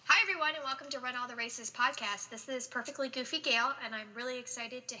and welcome to Run All the Races podcast. This is Perfectly Goofy Gail, and I'm really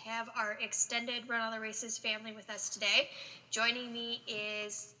excited to have our extended Run All the Races family with us today. Joining me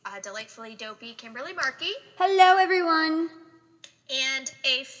is delightfully dopey Kimberly Markey. Hello, everyone. And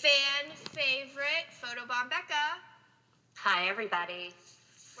a fan favorite, Photobomb Becca. Hi, everybody.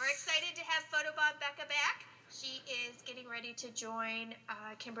 We're excited to have Photobomb Becca back. She is getting ready to join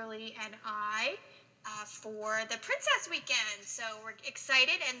Kimberly and I for the Princess Weekend. So we're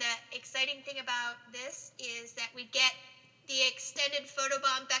excited, and the exciting thing about this is that we get the extended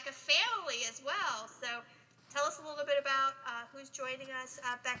Photobomb Becca family as well. So tell us a little bit about who's joining us,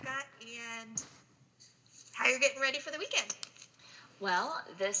 Becca, and how you're getting ready for the weekend. Well,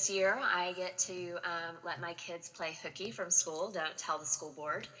 this year I get to let my kids play hooky from school, don't tell the school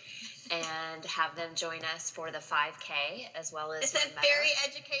board, and have them join us for the 5K as well as It's a very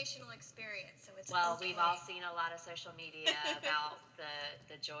educational experience. So it's well, okay. We've all seen a lot of social media about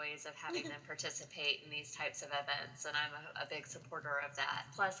the joys of having them participate in these types of events, and I'm a big supporter of that.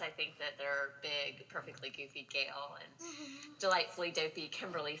 Plus, I think that they're big, Perfectly Goofy Gail and delightfully dopey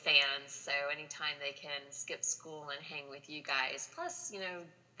Kimberly fans, so anytime they can skip school and hang with you guys, plus,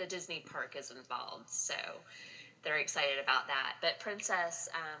 the Disney park is involved, so they're excited about that. But Princess,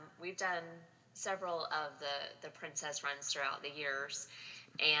 we've done several of the Princess runs throughout the years,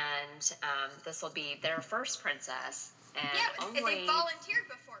 and this will be their first Princess. And they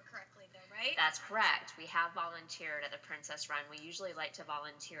volunteered before correctly, though, right? That's correct. We have volunteered at the Princess Run. We usually like to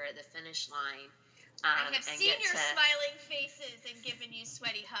volunteer at the finish line. I have seen your smiling faces and given you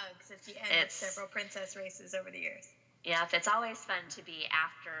sweaty hugs at the end of several Princess races over the years. Yeah, it's always fun to be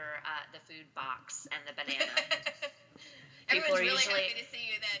after the food box and the banana. Everyone's really happy to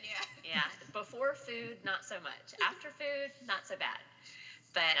see you then, yeah. Yeah, before food, not so much. After food, not so bad.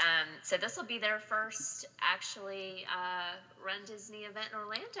 But so this will be their first actually Run Disney event in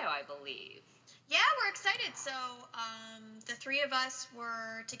Orlando, I believe. Yeah, we're excited. So the three of us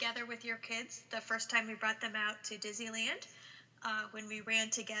were together with your kids the first time we brought them out to Disneyland when we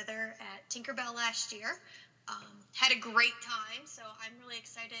ran together at Tinkerbell last year. Had a great time, so I'm really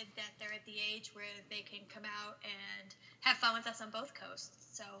excited that they're at the age where they can come out and have fun with us on both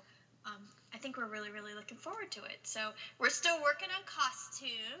coasts. So I think we're really, really looking forward to it. So we're still working on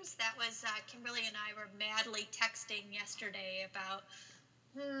costumes. That was Kimberly and I were madly texting yesterday about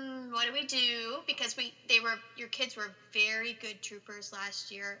what do we do? Because your kids were very good troopers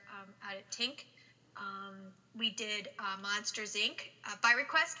last year out at Tink. We did Monsters Inc. By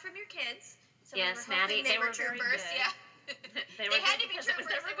request from your kids. So yes, we Maddie, they were troopers. Very good. Yeah, they had to be troopers.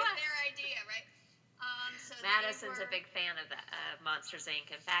 It was their idea, right? So Madison's a big fan of Monsters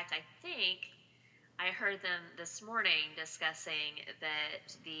Inc. In fact, I think I heard them this morning discussing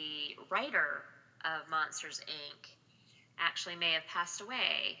that the writer of Monsters Inc. actually may have passed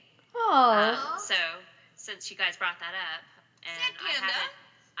away. Oh. So since you guys brought that up, and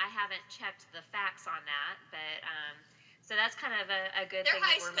I haven't checked the facts on that, but so that's kind of a good thing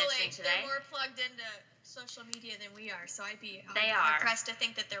that we're mentioning today. They're more plugged into social media than we are, so I'd be hard-pressed to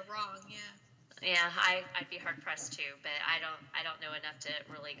think that they're wrong. Yeah. Yeah, I'd be hard-pressed too, but I don't know enough to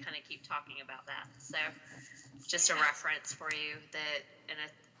really kind of keep talking about that. So just a reference for you that in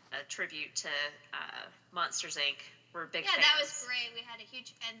a tribute to Monsters Inc. We're big fans. Yeah, that was great. We had a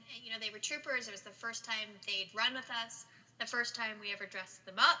huge, and they were troopers. It was the first time they'd run with us, the first time we ever dressed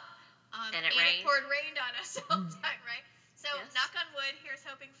them up. And it rained. It rained on us all the time, right? So, knock on wood, here's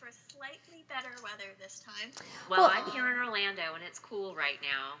hoping for slightly better weather this time. Well, I'm here in Orlando, and it's cool right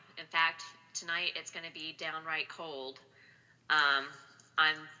now. In fact, tonight it's going to be downright cold.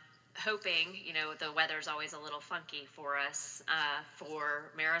 I'm hoping, the weather's always a little funky for us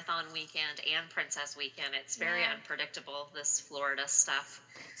for Marathon Weekend and Princess Weekend. It's very unpredictable, this Florida stuff.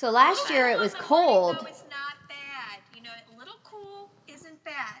 So last year it was cold. No, it's not bad. A little cool isn't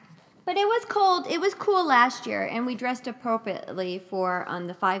bad. But it was cold. It was cool last year, and we dressed appropriately for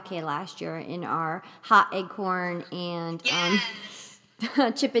the 5K last year in our hot acorn and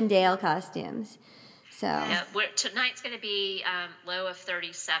Chip and Dale costumes. So yeah, tonight's going to be low of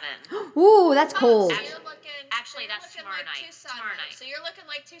 37. Ooh, that's cold. Actually, that's tomorrow night. Tomorrow night. So you're looking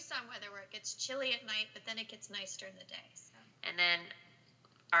like Tucson weather, where it gets chilly at night, but then it gets nice during the day. So. And then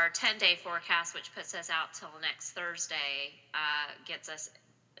our 10-day forecast, which puts us out till next Thursday, gets us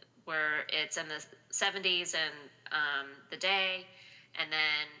where it's in the 70s and the day, and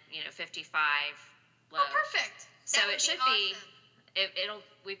then 55 low. Oh, perfect. So it should be.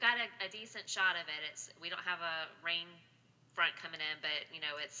 We've got a decent shot of it. We don't have a rain front coming in, but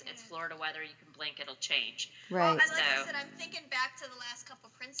it's Florida weather. You can blink, it'll change. Right. Well, like I said, I'm thinking back to the last couple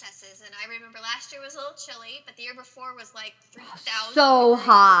princesses, and I remember last year was a little chilly, but the year before was like 3,000. So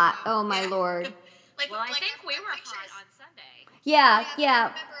hot. Oh my Lord. I think we were hot on Sunday. Yeah. I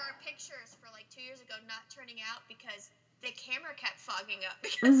remember our pictures for like 2 years ago not turning out because the camera kept fogging up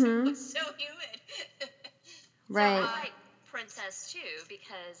because it was so humid. Right. So I like Princess too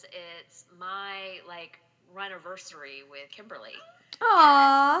because it's my run-iversary with Kimberly.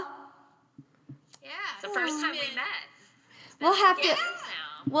 Aww. Yeah. It's the first time we met.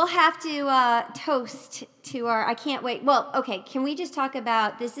 We'll have to toast to our. I can't wait. Well, okay. Can we just talk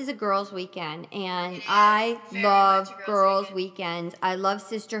about this? Is a girls' weekend, and I love girls' weekends. I love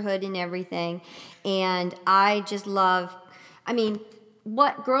sisterhood and everything, and I just love. I mean,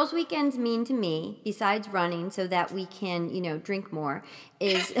 what girls' weekends mean to me, besides running, so that we can drink more,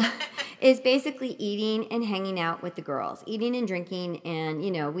 is is basically eating and hanging out with the girls, eating and drinking, and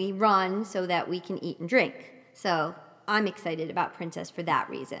we run so that we can eat and drink. So I'm excited about Princess for that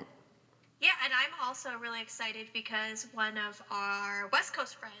reason. Yeah, and I'm also really excited because one of our West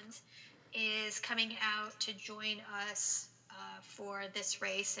Coast friends is coming out to join us for this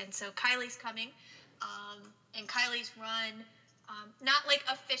race. And so Kylie's coming, and Kylie's run, not like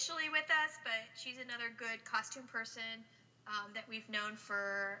officially with us, but she's another good costume person that we've known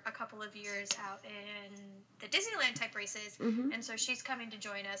for a couple of years out in the Disneyland type races. Mm-hmm. And so she's coming to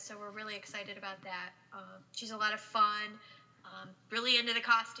join us. So we're really excited about that. She's a lot of fun, really into the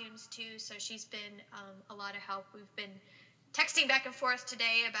costumes too. So she's been a lot of help. We've been texting back and forth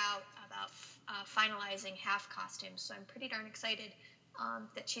today about finalizing half costumes. So I'm pretty darn excited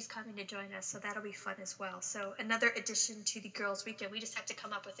that she's coming to join us. So that'll be fun as well. So another addition to the girls' weekend. We just have to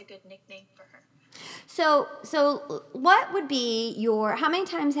come up with a good nickname for her. So what would be your? How many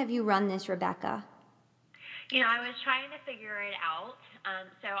times have you run this, Rebecca? I was trying to figure it out.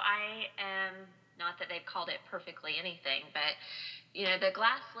 So I am, not that they've called it perfectly anything, but the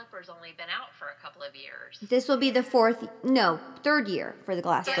glass slipper's only been out for a couple of years. This will be the third year for the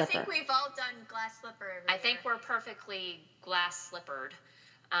glass slipper. I think we've all done glass slipper every year. I think we're perfectly glass slippered.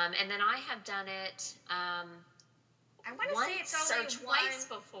 And then I have done it I want to say it's only twice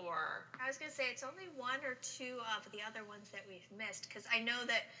before. I was going to say it's only one or two of the other ones that we've missed, because I know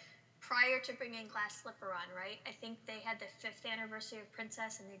that prior to bringing glass slipper on, right, I think they had the 5th anniversary of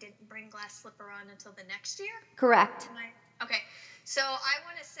Princess and they didn't bring glass slipper on until the next year? Correct. Okay, so I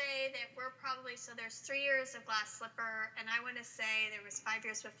want to say that we're probably, so there's 3 years of glass slipper, and I want to say there was 5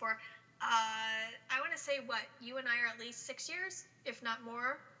 years before. I want to say, you and I are at least 6 years, if not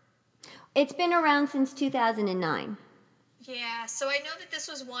more? It's been around since 2009. Yeah, so I know that this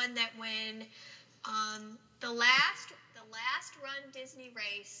was one that when the last run Disney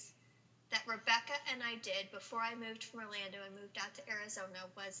race that Rebecca and I did before I moved from Orlando and moved out to Arizona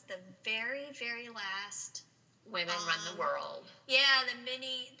was the very, very last Women Run the World. Yeah, the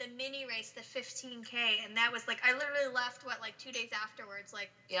mini race, the 15K, and that was I literally left 2 days afterwards.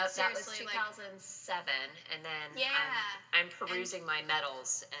 Yep, that was 2007, and then I'm perusing my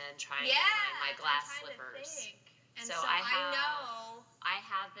medals and trying to find my glass slippers. And so I know I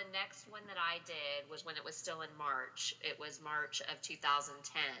have the next one that I did was when it was still in March. It was March of 2010.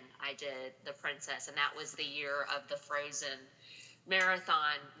 I did the Princess, and that was the year of the Frozen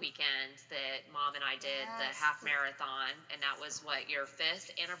marathon weekend that Mom and I did, the half marathon, and that was your 5th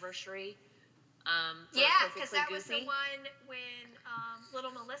anniversary. Because that was the one when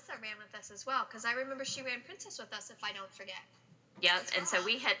little Melissa ran with us as well, because I remember she ran Princess with us, if I don't forget. Yep, and so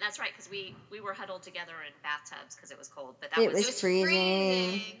we had, that's right, because we were huddled together in bathtubs because it was cold, but it was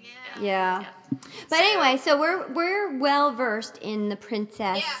freezing. Yeah. But so, anyway, so we're well versed in the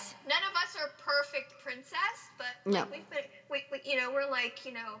Princess. Yeah, none of us are perfect princess, but no. we're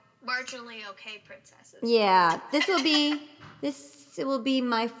marginally okay princesses. Yeah, this will be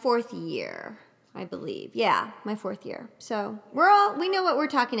my 4th year, I believe. Yeah, my 4th year. So we know what we're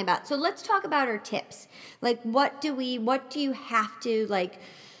talking about. So let's talk about our tips. What do you have to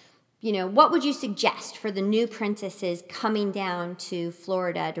what would you suggest for the new princesses coming down to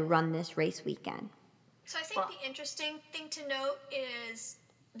Florida to run this race weekend? So I think the interesting thing to note is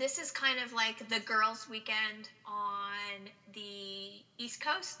this is kind of like the girls' weekend on the East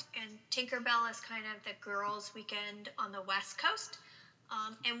Coast, and Tinkerbell is kind of the girls' weekend on the West Coast.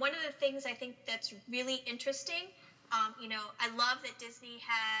 And one of the things I think that's really interesting, I love that Disney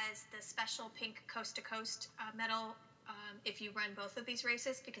has the special pink Coast to Coast medal if you run both of these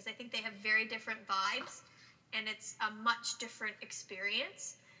races, because I think they have very different vibes, and it's a much different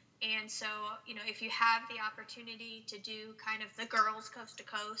experience. And so, if you have the opportunity to do kind of the girls Coast to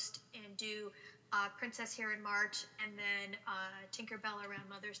Coast and do Princess here in March, and then Tinkerbell around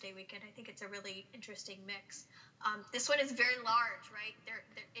Mother's Day weekend. I think it's a really interesting mix. This one is very large, right?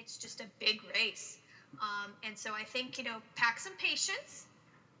 It's just a big race. And so I think, pack some patience.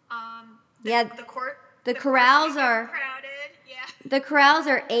 The corrals are crowded. Yeah. The corrals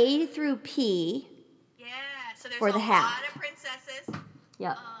are A through P. Yeah. So there's for the half. lot of princesses.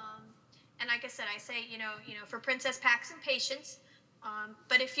 Yep. And like I said, I say, for princess, pack some patience.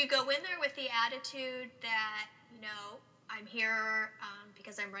 But if you go in there with the attitude that, I'm here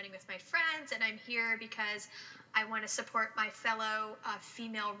because I'm running with my friends, and I'm here because I want to support my fellow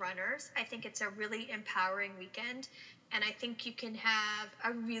female runners, I think it's a really empowering weekend. And I think you can have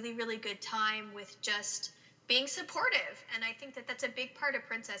a really, really good time with just being supportive. And I think that that's a big part of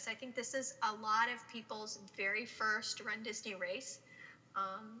Princess. I think this is a lot of people's very first Run Disney race.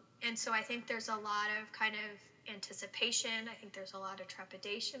 And so I think there's a lot of kind of anticipation. I think there's a lot of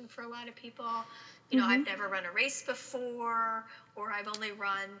trepidation for a lot of people. I've never run a race before, or I've only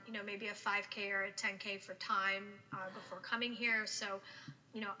run, maybe a 5K or a 10K for time before coming here. So,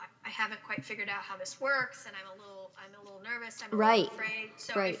 I haven't quite figured out how this works, and I'm a little nervous. I'm a little afraid.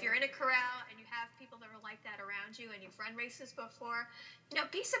 So if you're in a corral and you have people that are like that around you, and you've run races before,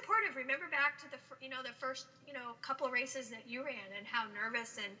 be supportive. Remember back to the first, couple of races that you ran, and how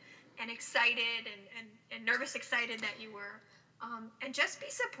nervous and excited and nervous excited that you were. And just be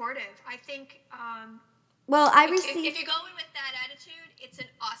supportive. I think if you go in with that attitude, it's an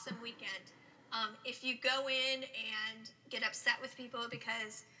awesome weekend. If you go in and get upset with people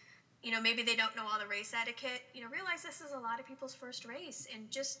because, maybe they don't know all the race etiquette, realize this is a lot of people's first race, and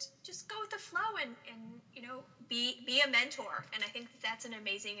just go with the flow and be a mentor. And I think that's an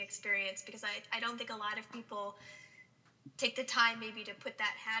amazing experience, because I don't think a lot of people take the time maybe to put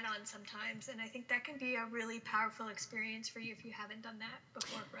that hat on sometimes, and I think that can be a really powerful experience for you if you haven't done that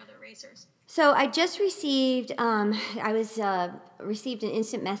before for other racers. So I just received received an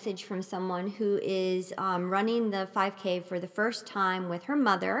instant message from someone who is running the 5K for the first time with her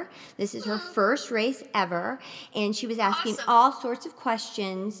mother. This is her first race ever, and she was asking all sorts of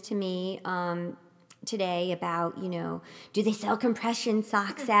questions to me today about, do they sell compression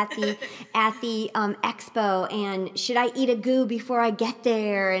socks at the expo, and should I eat a goo before I get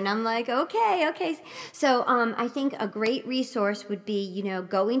there? And I'm like, okay. So I think a great resource would be,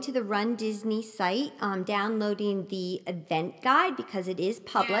 going to the Run Disney site, downloading the event guide, because it is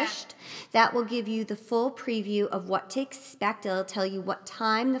published. Yeah. That will give you the full preview of what to expect. It'll tell you what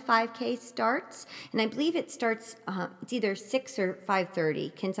time the 5K starts, and I believe it starts it's either 6 or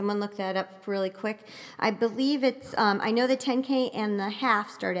 5:30. Can someone look that up really quick? I believe it's, I know the 10K and the half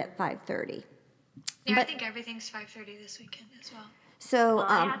start at 5:30. Yeah, I think everything's 5:30 this weekend as well. So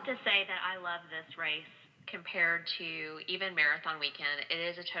I have to say that I love this race compared to even marathon weekend. It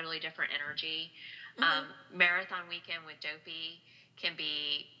is a totally different energy. Mm-hmm. Marathon weekend with Dopey can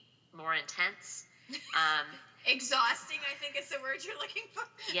be more intense. Exhausting, I think is the word you're looking for.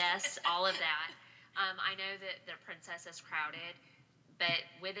 Yes, all of that. I know that the Princess is crowded, but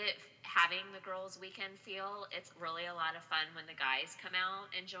with it having the girls' weekend feel, it's really a lot of fun when the guys come out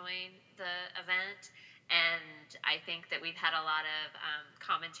and join the event. And I think that we've had a lot of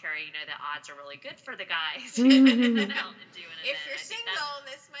commentary, the odds are really good for the guys to come out and do an event. If you're single,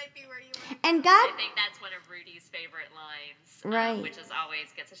 this might be where you want to go. And I think that's one of Rudy's favorite lines, right? Which is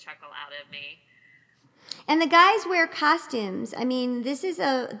always gets a chuckle out of me. And the guys wear costumes. I mean, this is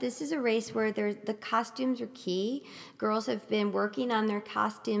a race where the costumes are key. Girls have been working on their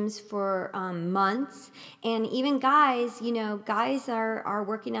costumes for months, and even guys, guys are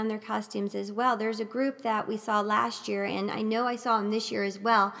working on their costumes as well. There's a group that we saw last year, and I know I saw them this year as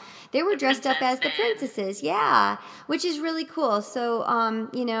well. They were dressed up as the princesses, yeah, which is really cool. So,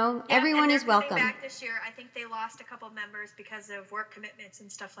 everyone is welcome. Back this year, I think they lost a couple members because of work commitments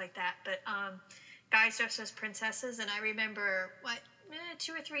and stuff like that, but. Guys dressed as princesses, and I remember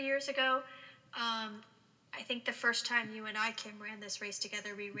 2 or 3 years ago, I think the first time you and I, Kim, ran this race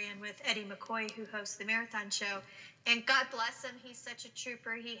together, we ran with Eddie McCoy, who hosts the marathon show, and God bless him, he's such a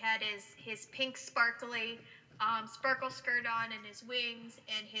trooper. He had his pink sparkly sparkle skirt on, and his wings,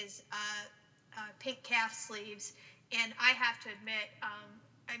 and his pink calf sleeves, and I have to admit,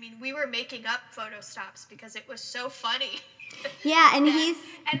 we were making up photo stops because it was so funny. Yeah, and there's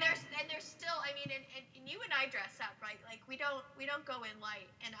still, and you and I dress up, right? Like we don't go in light,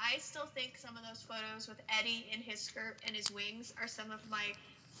 and I still think some of those photos with Eddie in his skirt and his wings are some of my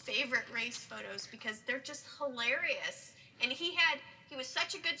favorite race photos, because they're just hilarious. And he was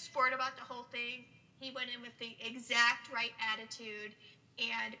such a good sport about the whole thing. He went in with the exact right attitude,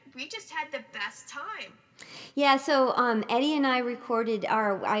 and we just had the best time. Yeah, so Eddie and I recorded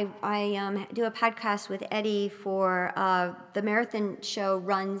I do a podcast with Eddie for the marathon show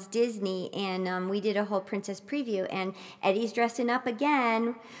Runs Disney, and we did a whole princess preview, and Eddie's dressing up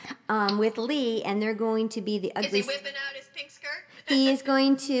again with Lee, and they're going to be the ugly. Is he whipping out his pink skirt? He is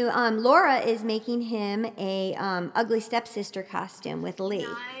going to, Laura is making him a ugly stepsister costume with Lee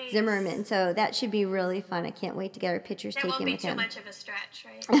Zimmerman, so that should be really fun. I can't wait to get our pictures taken with him. That won't be too much of a stretch,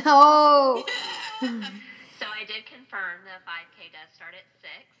 right? Oh! So I did confirm the 5K does start at 6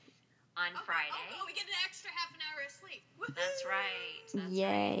 on Friday. Oh, we get an extra half an hour of sleep. Woo-hoo! That's right.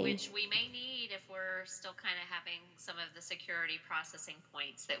 Yay. Right. Which we may need if we're still kind of having some of the security processing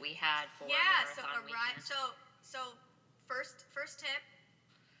points that we had for the marathon weekend. So first tip,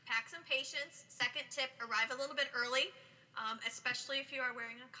 pack some patience. Second tip, arrive a little bit early. Especially if you are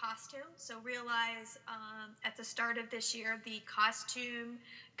wearing a costume. So realize at the start of this year, the costume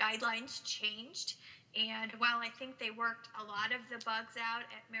guidelines changed. And while I think they worked a lot of the bugs out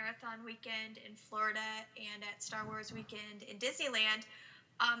at Marathon Weekend in Florida and at Star Wars Weekend in Disneyland,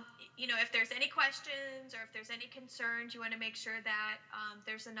 if there's any questions or if there's any concerns, you want to make sure that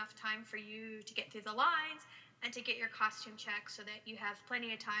there's enough time for you to get through the lines and to get your costume checked so that you have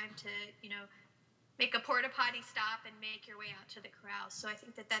plenty of time to, make a porta potty stop and make your way out to the corrals. So I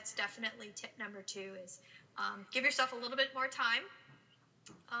think that that's definitely tip number 2 is give yourself a little bit more time.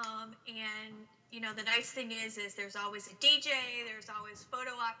 And the nice thing is there's always a DJ, there's always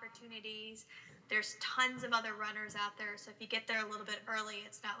photo opportunities, there's tons of other runners out there. So if you get there a little bit early,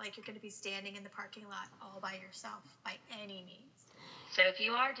 it's not like you're going to be standing in the parking lot all by yourself by any means. So if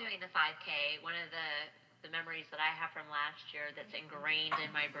you are doing the 5K, one of the memories that I have from last year that's ingrained in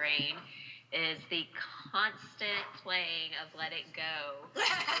my brain is the constant playing of Let It Go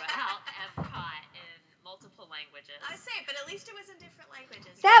throughout Epcot in multiple languages. I say, but at least it was in different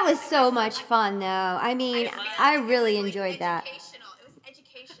languages. That was so much fun, though. I mean, I really enjoyed that. It was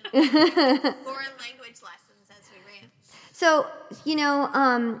educational. Foreign language lessons as we ran. So,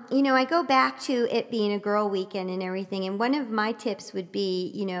 I go back to it being a girl weekend and everything, and one of my tips would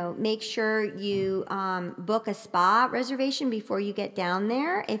be, make sure you book a spa reservation before you get down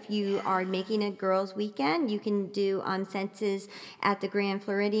there. If you are making a girls weekend, you can do senses at the Grand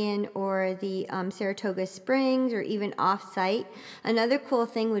Floridian or the Saratoga Springs or even off-site. Another cool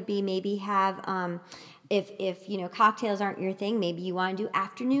thing would be maybe have... If cocktails aren't your thing, maybe you want to do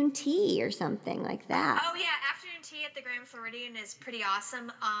afternoon tea or something like that. Oh yeah, afternoon tea at the Grand Floridian is pretty awesome.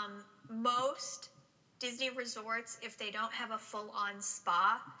 Most Disney resorts, if they don't have a full-on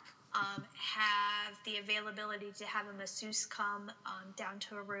spa, have the availability to have a masseuse come down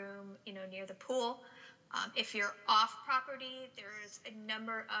to a room, near the pool. If you're off property, there's a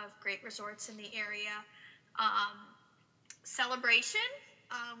number of great resorts in the area. Celebration,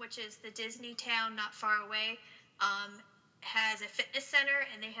 which is the Disney town not far away, has a fitness center,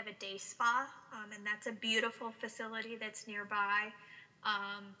 and they have a day spa, and that's a beautiful facility that's nearby.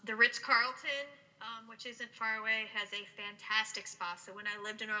 The Ritz-Carlton, which isn't far away, has a fantastic spa. So when I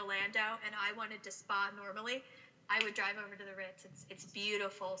lived in Orlando and I wanted to spa normally, I would drive over to the Ritz. It's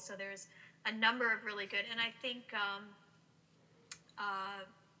beautiful. So there's a number of really good, and I think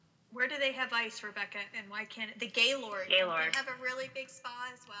where do they have ice, Rebecca? And why can't it? The Gaylord. They have a really big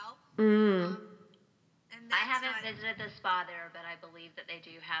spa as well. I haven't visited the spa there, but I believe that they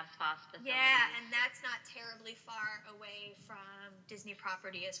do have spa facilities. Yeah, and that's not terribly far away from Disney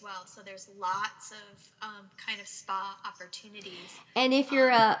property as well. So there's lots of kind of spa opportunities. And if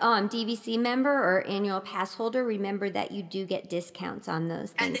you're a DVC member or annual pass holder, remember that you do get discounts on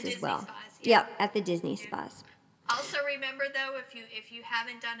those things as well. Spas, Yep, at the Disney spas. Also remember though, if you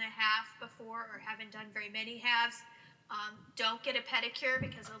haven't done a half before or haven't done very many halves, don't get a pedicure,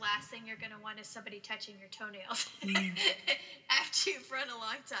 because the last thing you're going to want is somebody touching your toenails after you've run a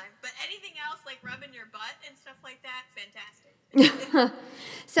long time. But anything else, like rubbing your butt and stuff like that, fantastic.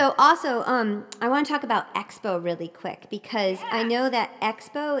 So also, I want to talk about Expo really quick, because I know that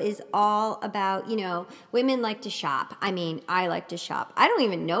Expo is all about, women like to shop. I mean, I like to shop. I don't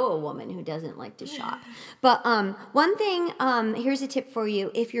even know a woman who doesn't like to shop. But one thing, here's a tip for you.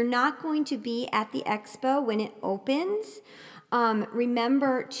 If you're not going to be at the Expo when it opens,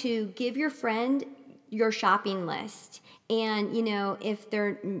 remember to give your friend your shopping list. And, if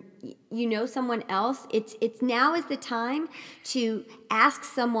they're, someone else, it's now is the time to ask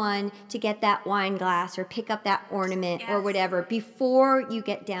someone to get that wine glass or pick up that ornament or whatever before you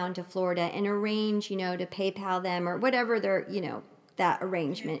get down to Florida, and arrange, to PayPal them or whatever their, that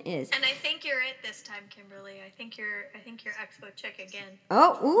arrangement is. And I think you're it this time, Kimberly. I think you're Expo chick again.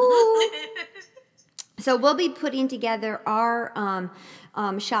 Oh, ooh. So we'll be putting together our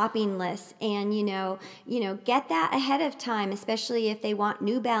shopping lists, and get that ahead of time, especially if they want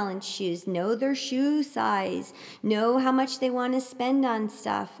New Balance shoes. Know their shoe size, know how much they want to spend on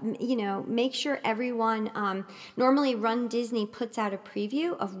stuff. Make sure everyone. Normally, Run Disney puts out a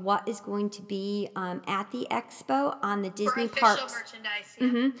preview of what is going to be at the expo on the Disney For Parks. official merchandise,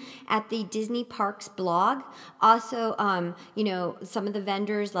 yeah. At the Disney Parks blog. Also, some of the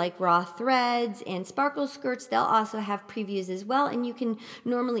vendors like Raw Threads and Sparkle Skirts, they'll also have previews as well. And you can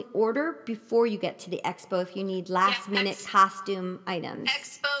normally order before you get to the expo if you need last-minute costume items.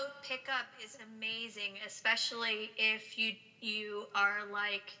 Expo pickup is amazing, especially if you are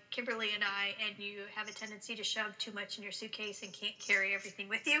like Kimberly and I, and you have a tendency to shove too much in your suitcase and can't carry everything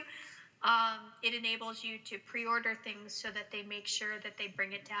with you. It enables you to pre-order things so that they make sure that they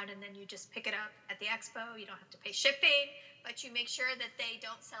bring it down, and then you just pick it up at the expo. You don't have to pay shipping, but you make sure that they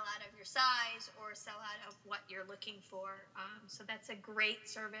don't sell out of your size or sell out of what you're looking for. So that's a great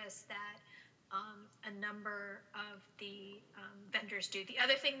service that a number of the vendors do. The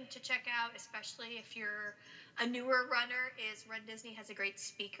other thing to check out, especially if you're a newer runner, is Run Disney has a great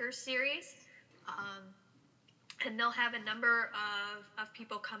speaker series. And they'll have a number of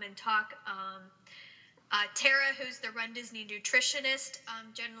people come and talk. Tara, who's the Run Disney nutritionist,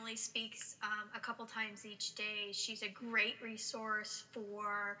 generally speaks a couple times each day. She's a great resource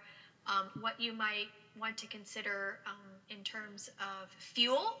for what you might want to consider in terms of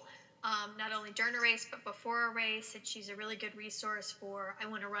fuel, not only during a race, but before a race. And she's a really good resource for, I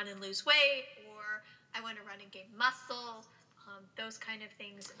want to run and lose weight, or I want to run and gain muscle, those kind of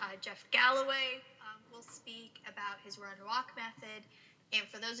things. Jeff Galloway will speak about his run-walk method. And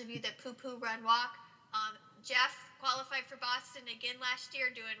for those of you that poo-poo run-walk, Jeff qualified for Boston again last year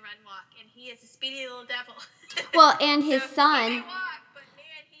doing run-walk, and he is a speedy little devil. Well, and his son. He may walk, but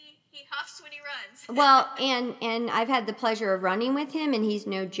man, he huffs when he runs. Well, and I've had the pleasure of running with him, and he's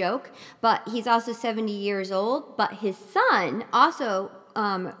no joke. But he's also 70 years old. But his son also.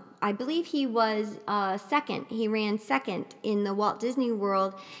 I believe he was second. He ran second in the Walt Disney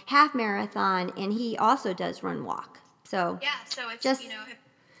World half marathon, and he also does run walk. So yeah, so it's just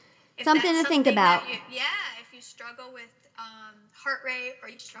if something to think about. If you struggle with heart rate, or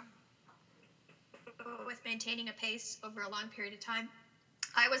you struggle with maintaining a pace over a long period of time.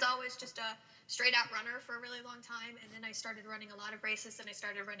 I was always just a straight out runner for a really long time, and then I started running a lot of races, and I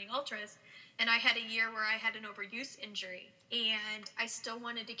started running ultras, and I had a year where I had an overuse injury, and I still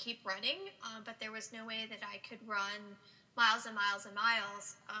wanted to keep running, but there was no way that I could run miles and miles and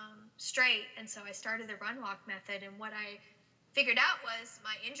miles straight, and so I started the run walk method. And what I figured out was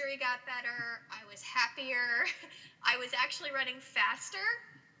my injury got better, I was happier, I was actually running faster,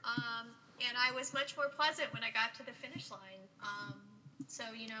 and I was much more pleasant when I got to the finish line. So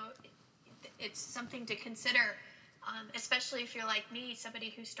it's something to consider, especially if you're like me, somebody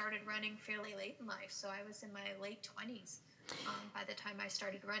who started running fairly late in life. So I was in my late 20s by the time I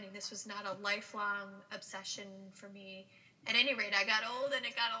started running. This was not a lifelong obsession for me. At any rate, I got old, and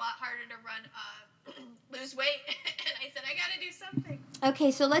it got a lot harder to run, lose weight, and I said, I got to do something.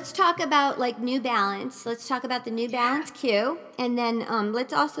 Okay, so let's talk about New Balance. Let's talk about the New Balance Q, and then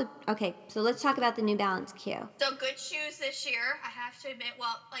let's talk about the New Balance Q. So good shoes this year, I have to admit.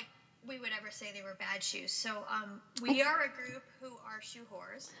 Well, we would never say they were bad shoes. So we are a group who are shoe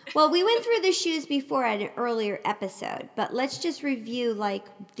whores. Well, we went through the shoes before at an earlier episode, but let's just review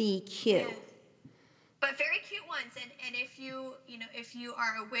the Q. Yeah. But very cute ones, and if you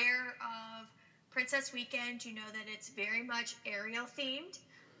are aware of Princess Weekend, you know that it's very much Ariel themed,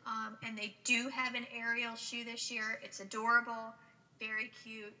 and they do have an Ariel shoe this year. It's adorable, very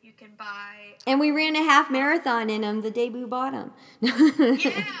cute. You can buy. And we ran a half marathon in them the day we bought them. Yeah,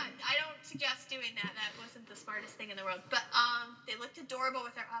 I don't suggest doing that. That wasn't the smartest thing in the world, but they looked adorable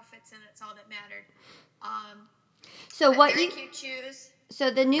with their outfits, and that's all that mattered. Very cute shoes. So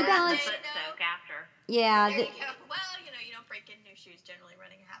the New Balance. Foot soak after. Yeah. There you go. Well, you don't break in new shoes generally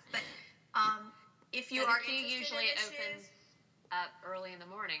running a half, but if you are interested usually in opens shoes, up early in the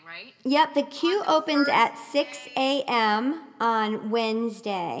morning, right? Yep, the queue On the opens first at 6 day. a.m. on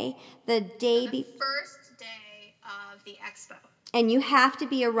Wednesday, the day the before. first day of the expo. And you have to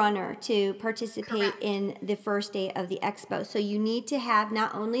be a runner to participate Correct. in the first day of the expo. So you need to have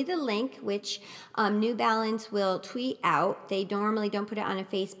not only the link, which New Balance will tweet out. They normally don't put it on a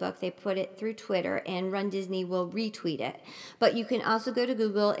Facebook. They put it through Twitter, and Run Disney will retweet it. But you can also go to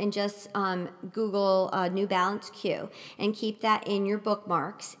Google and just Google New Balance Q and keep that in your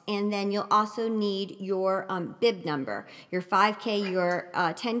bookmarks. And then you'll also need your bib number, your 5K, your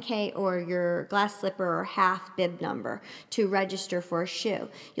 10K, or your glass slipper or half bib number to register for a shoe.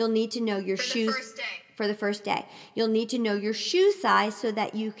 You'll need to know your For shoes the first day. for the first day. You'll need to know your shoe size so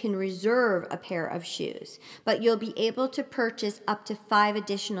that you can reserve a pair of shoes. But you'll be able to purchase up to 5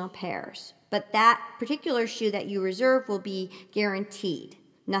 additional pairs. But that particular shoe that you reserve will be guaranteed.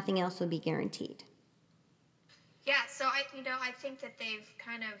 Nothing else will be guaranteed. Yeah, so I think that they've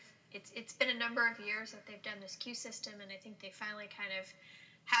kind of, it's been a number of years that they've done this queue system, and I think they finally kind of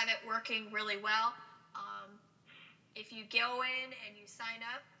have it working really well. If you go in and you sign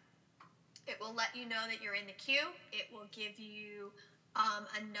up, it will let you know that you're in the queue. It will give you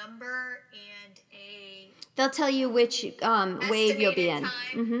a number and They'll tell you which wave you'll be in.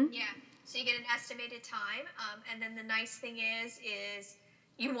 Time. Mm-hmm. Yeah, so you get an estimated time, and then the nice thing is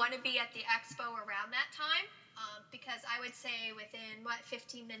you want to be at the expo around that time. Because I would say within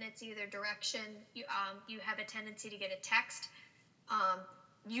 15 minutes either direction, you have a tendency to get a text.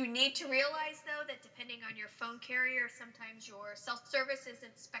 You need to realize though that depending on your phone carrier, sometimes your self-service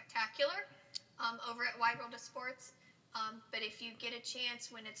isn't spectacular over at Wide World of Sports. But if you get a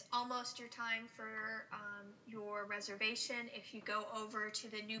chance when it's almost your time for your reservation, if you go over to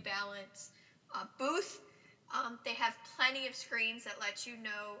the New Balance booth, they have plenty of screens that let you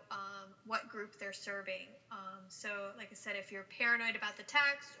know what group they're serving. So, like I said, if you're paranoid about the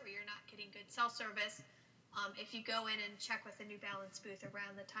text or you're not getting good cell service, if you go in and check with the New Balance booth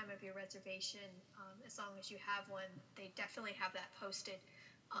around the time of your reservation, as long as you have one, they definitely have that posted,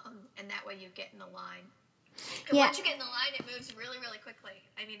 and that way you get in the line. And once you get in the line, it moves really, really quickly.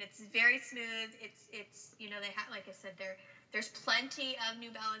 I mean, it's very smooth. It's they have, like I said, there's plenty of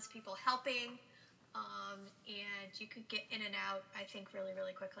New Balance people helping. And you could get in and out, I think, really,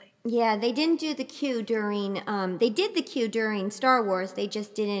 really quickly. Yeah, they didn't do the queue during, they did the queue during Star Wars. They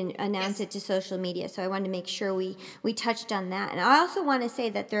just didn't announce it to social media. So I wanted to make sure we touched on that. And I also want to say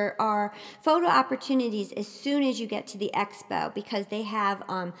that there are photo opportunities as soon as you get to the expo, because they have,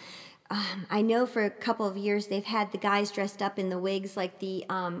 I know for a couple of years they've had the guys dressed up in the wigs like the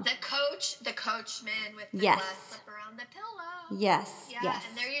coachman with the glass slipper on the pillow. Yes.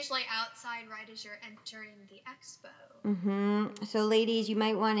 And they're usually outside right as you're entering the expo. Mm-hmm. So, ladies, you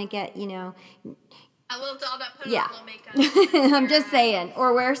might want to get, a little dolled up, put on a little makeup. I'm just saying.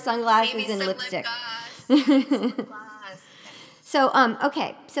 Or wear sunglasses and lipstick. So,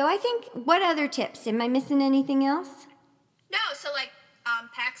 okay. So, I think, what other tips? Am I missing anything else? No. So,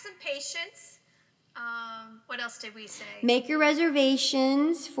 pack some patience. What else did we say? Make your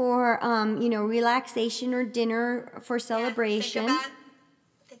reservations for, relaxation or dinner for celebration.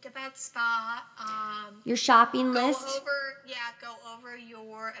 Think about spa. Your shopping list. Go over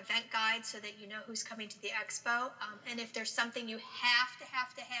your event guide so that you know who's coming to the expo. And if there's something you have to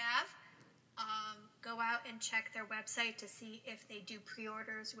have, go out and check their website to see if they do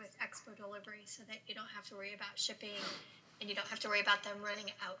pre-orders with expo delivery so that you don't have to worry about shipping. And you don't have to worry about them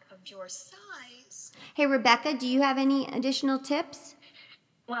running out of your size. Hey, Rebecca, do you have any additional tips?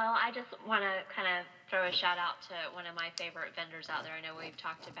 Well, I just want to kind of throw a shout out to one of my favorite vendors out there. I know we've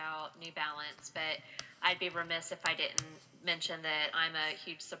talked about New Balance, but I'd be remiss if I didn't mention that I'm a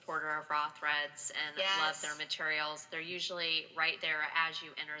huge supporter of Raw Threads and love their materials. They're usually right there as you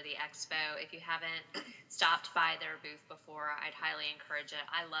enter the expo. If you haven't stopped by their booth before, I'd highly encourage it.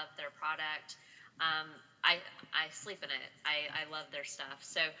 I love their product. I sleep in it. I love their stuff.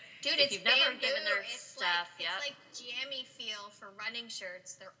 So, dude, if you've never given their it's stuff, it's like jammy feel for running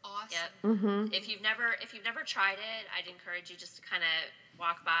shirts. They're awesome. Yep. Mm-hmm. If you've never tried it, I'd encourage you just to kind of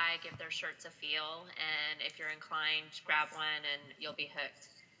walk by, give their shirts a feel, and if you're inclined, grab one, and you'll be hooked.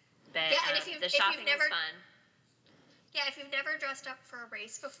 But the shopping is fun. Yeah, if you've never dressed up for a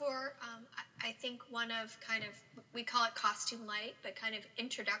race before, I think one of we call it costume light, but kind of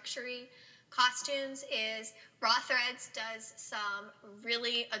introductory costumes is Raw Threads does some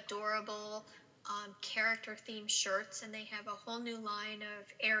really adorable character themed shirts, and they have a whole new line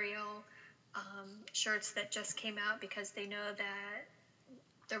of Ariel shirts that just came out because they know that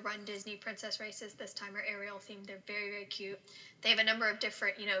the Run Disney Princess races this time are Ariel themed. They're very, very cute. They have a number of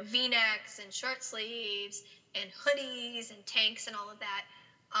different, V-necks and short sleeves and hoodies and tanks and all of that.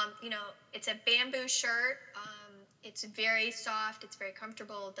 It's a bamboo shirt. It's very soft. It's very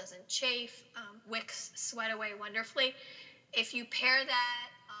comfortable. Doesn't chafe. Wicks sweat away wonderfully. If you pair that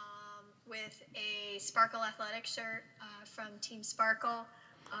with a Sparkle Athletic shirt from Team Sparkle,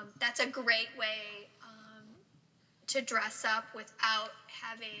 that's a great way to dress up without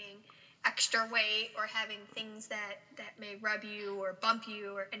having extra weight or having things that may rub you or bump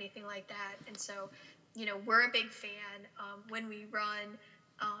you or anything like that. And so, we're a big fan when we run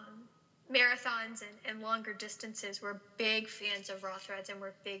marathons and longer distances. We're big fans of Raw Threads, and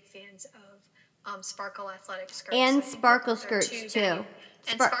we're big fans of sparkle athletic skirts. And So sparkle skirts too. And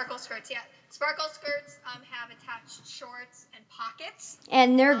sparkle skirts, yeah. Sparkle skirts have attached shorts and pockets.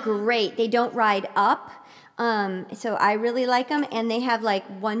 And they're great. They don't ride up. So I really like them. And they have like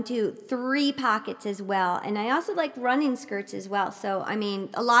 1, 2, 3 pockets as well. And I also like running skirts as well. So, I mean,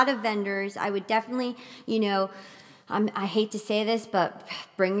 a lot of vendors, I would definitely, I hate to say this, but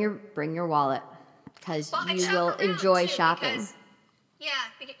bring your wallet because you will enjoy shopping.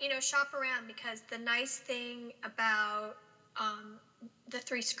 Shop around because the nice thing about the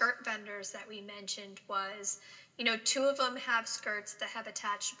 3 skirt vendors that we mentioned was, 2 of them have skirts that have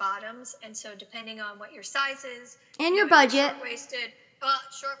attached bottoms, and so depending on what your size is and your budget,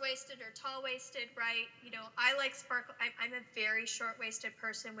 short-waisted or tall-waisted, right? I like sparkle. I'm a very short-waisted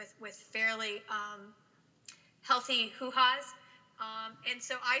person with fairly healthy hoo-has. And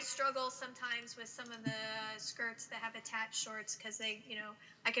so I struggle sometimes with some of the skirts that have attached shorts because they,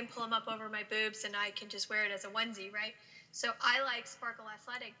 I can pull them up over my boobs and I can just wear it as a onesie, right? So I like Sparkle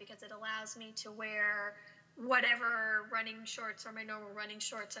Athletic because it allows me to wear whatever running shorts or my normal running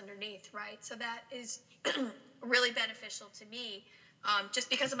shorts underneath, right? So that is really beneficial to me just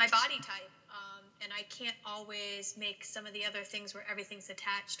because of my body type. And I can't always make some of the other things where everything's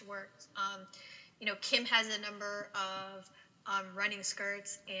attached work. Kim has a number of running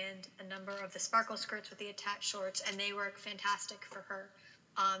skirts and a number of the sparkle skirts with the attached shorts, and they work fantastic for her.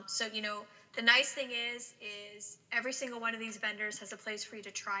 So the nice thing is every single one of these vendors has a place for you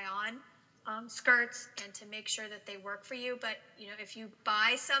to try on skirts and to make sure that they work for you. But if you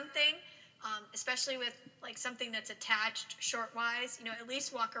buy something, especially with like something that's attached short wise, at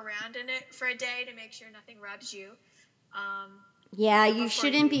least walk around in it for a day to make sure nothing rubs you. Yeah, you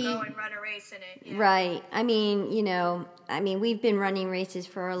shouldn't be go and run a race in it. Yeah. Right. I mean, we've been running races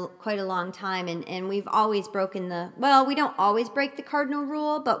for quite a long time, and we've always broken we don't always break the cardinal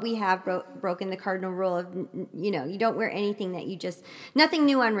rule, but we have broken the cardinal rule of, you don't wear anything that nothing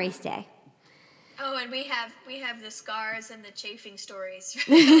new on race day. Oh, and we have the scars and the chafing stories to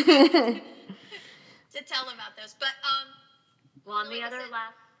tell about those. But and the other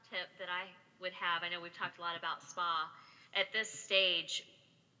last tip that I would have, I know we've talked a lot about spa. At this stage,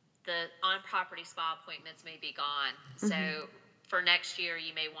 the on-property spa appointments may be gone. Mm-hmm. So for next year,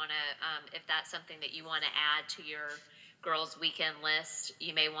 you may want to, if that's something that you want to add to your girls' weekend list,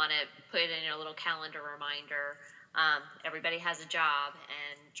 you may want to put it in your little calendar reminder. Everybody has a job,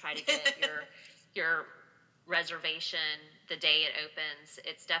 and try to get your reservation the day it opens.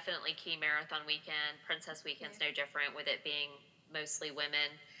 It's definitely Key Marathon weekend. Princess Weekend's no different, with it being mostly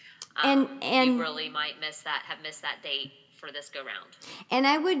women. And you really might have missed that date for this go round. And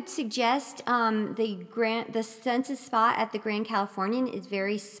I would suggest the Senses Spa at the Grand Californian is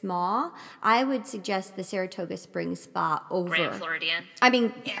very small. I would suggest the Saratoga Springs Spa over Grand Floridian. I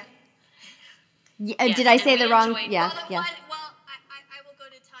mean, yeah. Yes, did I say the wrong? Yeah. I will go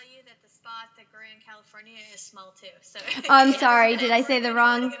to tell you that the spa at the Grand California is small too. So I'm sorry. Did I say the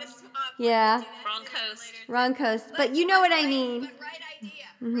wrong? Yeah. Wrong coast. Wrong coast. But you know what I mean. But right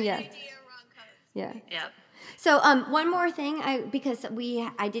idea. Yes. Idea, wrong coast. Yeah. Yep. So one more thing, because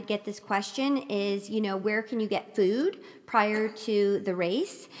I did get this question is, where can you get food prior to the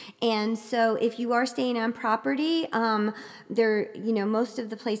race? And so if you are staying on property, most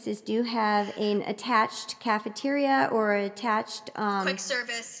of the places do have an attached cafeteria or attached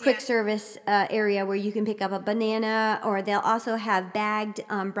quick service area where you can pick up a banana, or they'll also have bagged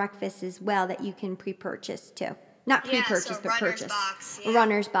breakfasts as well that you can pre-purchase too. Not pre-purchase, but purchase. Box, yeah.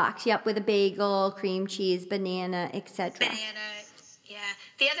 Runner's box, yep, with a bagel, cream cheese, banana, etc. Banana, yeah.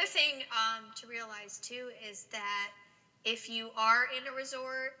 The other thing to realize too is that if you are in a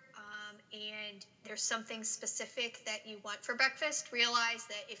resort and there's something specific that you want for breakfast, realize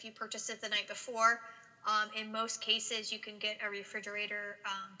that if you purchase it the night before, in most cases you can get a refrigerator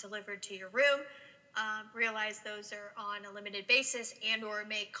delivered to your room. Realize those are on a limited basis and or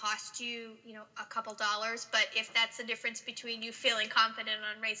may cost you, a couple dollars. But if that's the difference between you feeling confident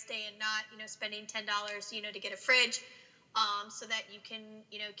on race day and not, spending $10, to get a fridge, so that you can,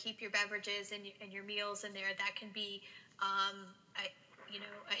 keep your beverages and your meals in there, that can be,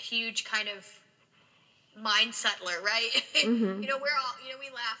 a huge kind of mind settler, right? Mm-hmm. We're all, we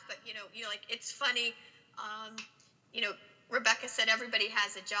laugh, but, like, it's funny. Rebecca said everybody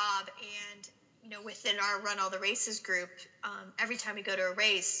has a job, and within our Run All the Races group, every time we go to a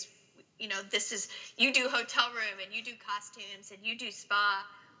race, you do hotel room and you do costumes and you do spa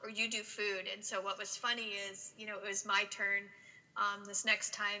or you do food. And so what was funny is, it was my turn this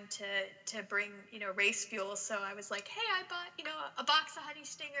next time to bring, race fuel. So I was like, hey, I bought, a box of honey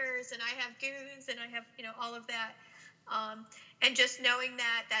stingers and I have goons and I have, all of that. And just knowing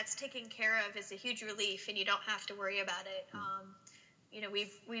that that's taken care of is a huge relief, and you don't have to worry about it.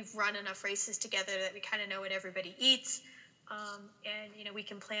 We've run enough races together that we kind of know what everybody eats, and we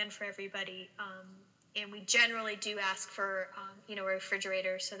can plan for everybody. And we generally do ask for a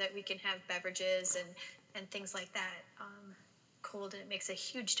refrigerator so that we can have beverages and things like that cold, and it makes a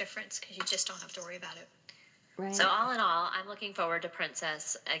huge difference because you just don't have to worry about it. Right. So all in all, I'm looking forward to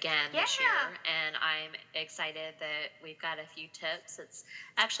Princess again this year, and I'm excited that we've got a few tips. It's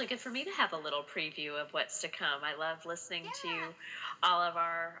actually good for me to have a little preview of what's to come. I love listening to all of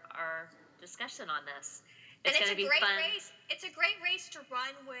our discussion on this. It's going to be fun. It's a great race to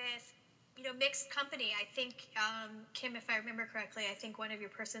run with, mixed company. I think, Kim, if I remember correctly, I think one of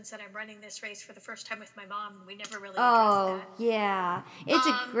your persons said I'm running this race for the first time with my mom. We never really addressed that. Yeah.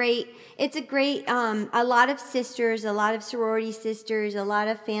 It's a great, a lot of sisters, a lot of sorority sisters, a lot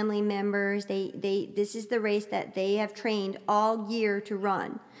of family members. This is the race that they have trained all year to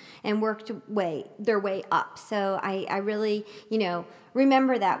run and worked their way up. So I really,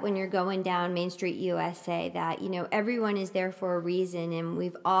 remember that when you're going down Main Street USA, that, everyone is there for a reason, and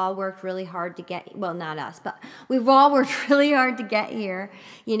we've all worked really hard to get, well, not us, but we've all worked really hard to get here,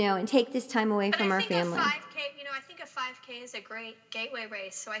 and take this time away from our family. I think a 5K is a great gateway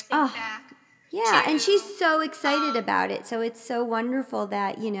race. So I think back. Yeah, and she's so excited about it. So it's so wonderful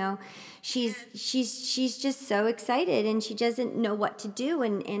that, she's just so excited, and she doesn't know what to do,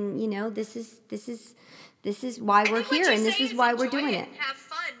 and this is why we're here, and this is why we're doing it. Have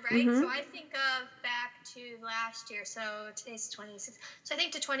fun, right? Mm-hmm. So I think of back to last year. So today's 26. So I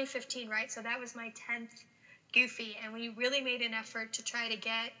think to 2015, right? So that was my 10th Goofy, and we really made an effort to try to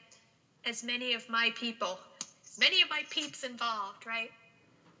get as many of my peeps involved, right?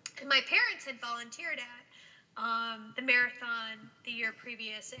 And my parents had volunteered at the marathon the year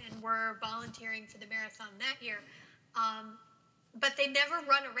previous, and were volunteering for the marathon that year. But they'd never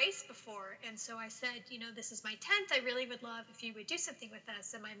run a race before. And so I said, this is my 10th. I really would love if you would do something with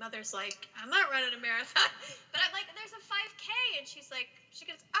us. And my mother's like, I'm not running a marathon. But I'm like, there's a 5K. And she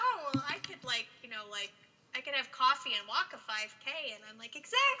goes, oh, well, I could I could have coffee and walk a 5K. And I'm like,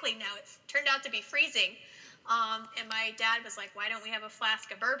 exactly. Now it turned out to be freezing. And my dad was like, why don't we have a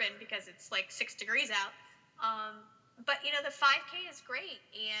flask of bourbon? Because it's like 6 degrees out. But, the 5K is great,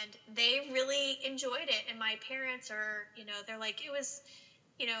 and they really enjoyed it. And my parents are, they're like, it was,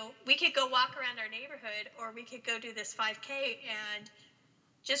 we could go walk around our neighborhood, or we could go do this 5K, and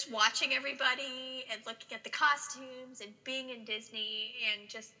just watching everybody and looking at the costumes and being in Disney and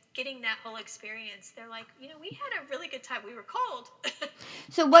just getting that whole experience. They're like, we had a really good time. We were cold.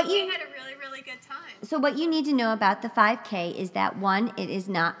 So we had a really, really good time. So what you need to know about the 5K is that, one, it is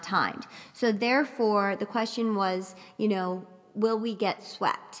not timed. So therefore, the question was, will we get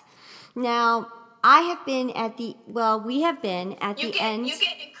swept? Now, we have been at the end. You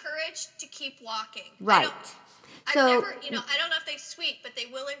get encouraged to keep walking. Right. I don't know if they sweep, but they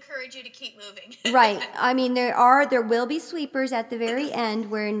will encourage you to keep moving. Right. I mean, there will be sweepers at the very end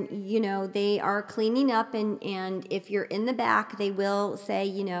where, they are cleaning up, and if you're in the back, they will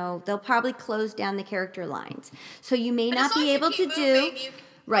say, they'll probably close down the character lines. So you may not be able to do...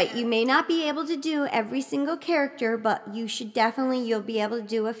 Right, you may not be able to do every single character, but you'll be able to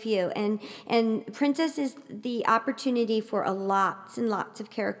do a few. And Princess is the opportunity for lots and lots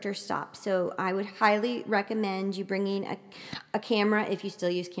of character stops. So I would highly recommend you bringing a camera, if you still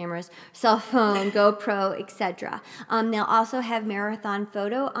use cameras, cell phone, GoPro, etc. They'll also have marathon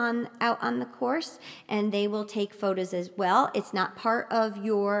photo out on the course, and they will take photos as well. It's not part of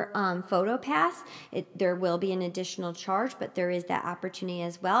your photo pass. There will be an additional charge, but there is that opportunity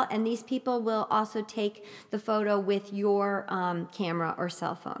as well. And these people will also take the photo with your camera or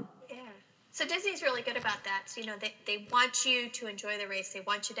cell phone. Yeah. So Disney's really good about that. So, they want you to enjoy the race. They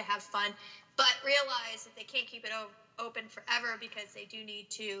want you to have fun, but realize that they can't keep it open forever, because they do need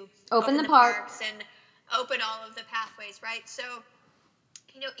to open the parks and open all of the pathways, right? So,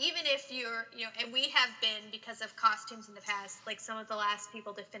 even if you're, and we have been, because of costumes in the past, like some of the last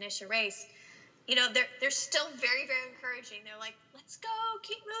people to finish a race, they're still very, very encouraging. They're like, let's go,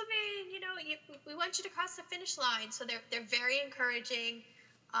 keep moving. We want you to cross the finish line. So they're very encouraging.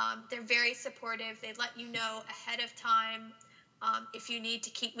 They're very supportive. They let you know ahead of time if you need to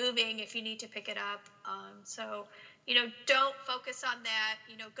keep moving, if you need to pick it up. So don't focus on that.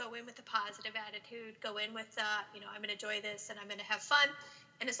 Go in with a positive attitude. Go in with, I'm going to enjoy this and I'm going to have fun.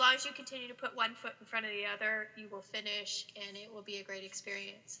 And as long as you continue to put one foot in front of the other, you will finish, and it will be a great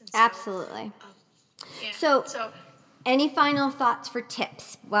experience. And so, absolutely. So, any final thoughts for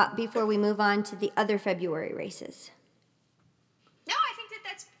tips before we move on to the other February races? No, I think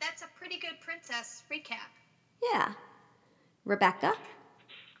that's a pretty good Princess recap. Yeah. Rebecca?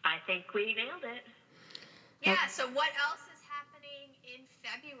 I think we nailed it. Yeah, so what else is happening in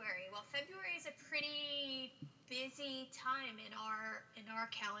February? Well, February is a pretty busy time in our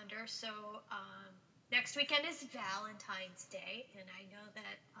calendar. So next weekend is Valentine's Day, and I know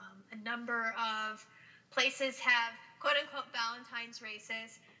that a number of places have quote-unquote Valentine's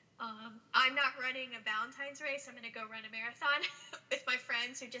races. I'm not running a Valentine's race. I'm going to go run a marathon with my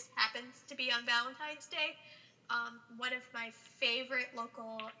friends who just happens to be on Valentine's Day. One of my favorite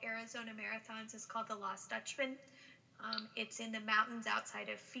local Arizona marathons is called the Lost Dutchman. It's in the mountains outside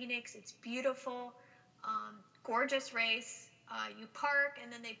of Phoenix. It's beautiful, gorgeous race. You park,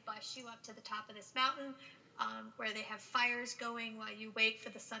 and then they bus you up to the top of this mountain where they have fires going while you wait for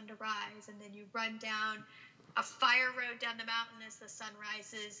the sun to rise. And then you run down a fire road down the mountain as the sun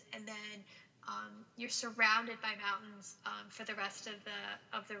rises, and then you're surrounded by mountains for the rest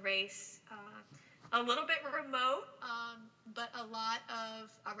of the race. A little bit remote, but a lot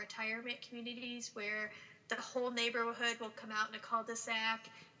of retirement communities where the whole neighborhood will come out in a cul-de-sac,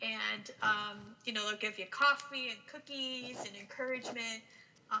 and they'll give you coffee and cookies and encouragement.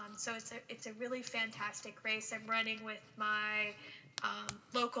 So it's a really fantastic race. I'm running with my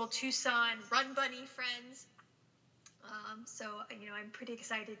local Tucson Run Bunny friends. So I'm pretty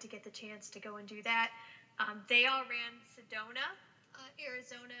excited to get the chance to go and do that. They all ran Sedona,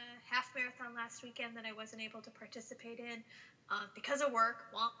 Arizona half marathon last weekend that I wasn't able to participate in because of work.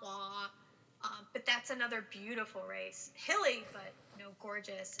 Wah wah. But that's another beautiful race, hilly but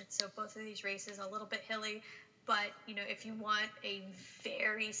gorgeous. And so both of these races a little bit hilly, but if you want a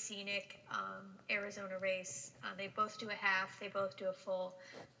very scenic Arizona race, they both do a half, they both do a full.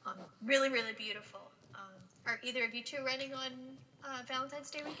 Really, really beautiful. Are either of you two running on Valentine's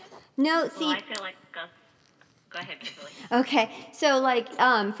Day weekend? No, Well, I feel like go ahead, Kimberly. Okay,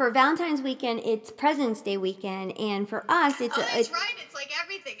 so for Valentine's weekend, it's President's Day weekend, and for us, it's right. It's like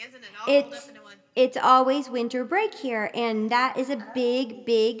everything, isn't it? All rolled up into one. It's always winter break here, and that is a big,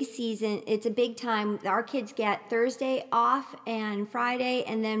 big season. It's a big time. Our kids get Thursday off and Friday,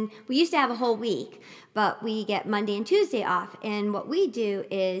 and then we used to have a whole week, but we get Monday and Tuesday off. And what we do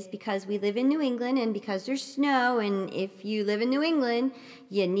is, because we live in New England and because there's snow, and if you live in New England,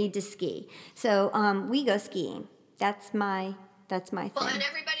 you need to ski. So we go skiing. That's my thing. Well, and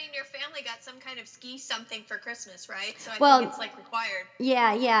everybody in your family got some kind of ski something for Christmas, right? So I think it's required.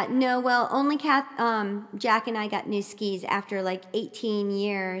 Yeah. No, well, only Jack and I got new skis after 18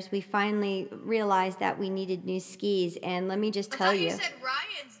 years. We finally realized that we needed new skis, and let me just tell you. You said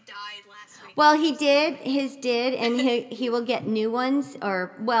Ryan's died last week. Well, he did. His did, and he will get new ones,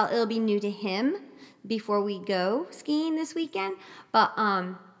 it'll be new to him before we go skiing this weekend. But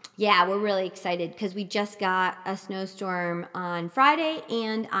yeah, we're really excited because we just got a snowstorm on Friday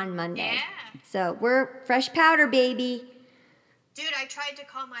and on Monday. Yeah. So we're fresh powder, baby. Dude, I tried to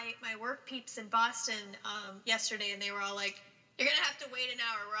call my work peeps in Boston yesterday, and they were all like, "You're going to have to wait an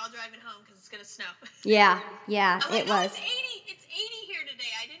hour. We're all driving home because it's going to snow." Yeah, it was. It's 80 here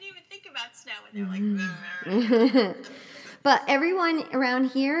today. I didn't even think about snow. And they're like, But everyone around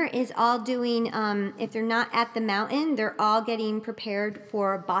here is all doing, if they're not at the mountain, they're all getting prepared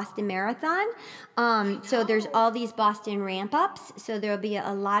for Boston Marathon. So there's all these Boston ramp-ups. So there'll be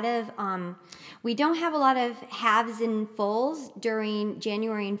a lot of, we don't have a lot of halves and fulls during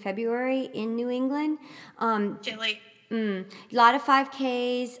January and February in New England. Chilly. A lot of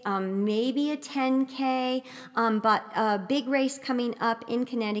 5Ks, maybe a 10K, but a big race coming up in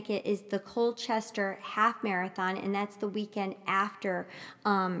Connecticut is the Colchester Half Marathon, and that's the weekend after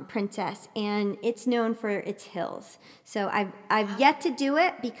Princess, and it's known for its hills. So I've yet to do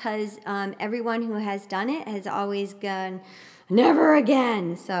it because everyone who has done it has always gone, never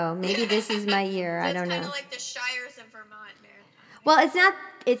again. So maybe this is my year. I don't know. It's kind of like the Shires of Vermont marathon. Well,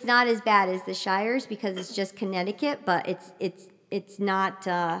 it's not as bad as the Shires because it's just Connecticut, but it's not.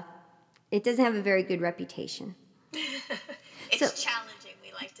 It doesn't have a very good reputation. It's challenging,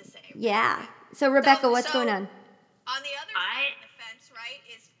 we like to say. Yeah. So Rebecca, what's going on? On the other side of the fence, right,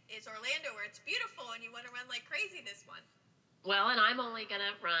 is Orlando, where it's beautiful and you want to run like crazy this one. Well, and I'm only going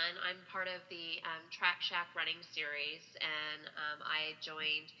to run. I'm part of the Track Shack running series, and I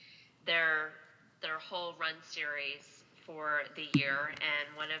joined their whole run series for the year, and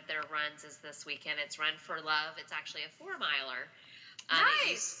one of their runs is this weekend. It's Run for Love. It's actually a 4-miler.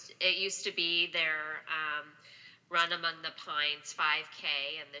 Nice. It used to be their Run Among the Pines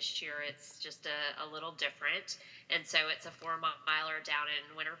 5K, and this year it's just a little different. And so it's a 4-miler down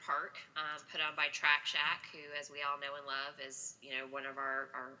in Winter Park, put on by Track Shack, who, as we all know and love, is one of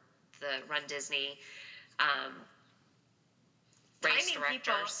the Run Disney race Timing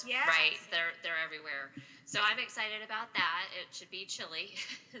directors. people. Yes. Right, they're everywhere. So I'm excited about that. It should be chilly.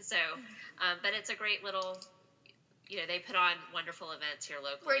 So, but it's a great little, they put on wonderful events here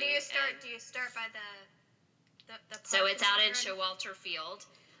locally. Where do you start? Do you start by the park? So it's out in Showalter Field.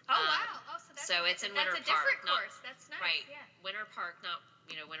 Oh, wow. Oh, so it's in Winter Park. That's a different course. That's nice. Right. Yeah. Winter Park, not,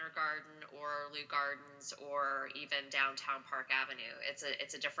 Winter Garden or Lou Gardens or even downtown Park Avenue. It's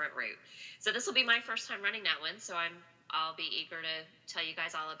a different route. So this will be my first time running that one. So I'll be eager to tell you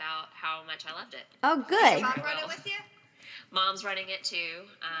guys all about how much I loved it. Oh, good. Is Mom running with you? Mom's running it too.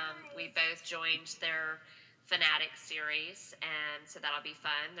 We both joined their Fanatic series, and so that'll be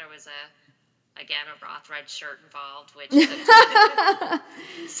fun. There was a Roth Red shirt involved, which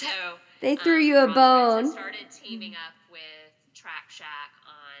so they threw you a Roth bone. Reds started teaming up with Track Shack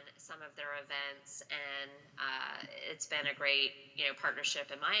on some of their events, and it's been a great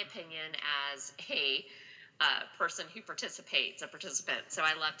partnership, in my opinion, as a person who participates, a participant. So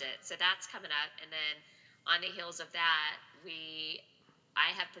I loved it. So that's coming up, and then on the heels of that,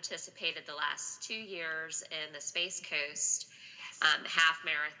 I have participated the last 2 years in the Space Coast half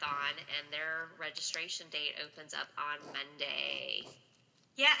marathon, and their registration date opens up on Monday.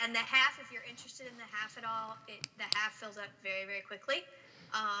 Yeah, and the half, if you're interested in the half at all, the half fills up very, very quickly.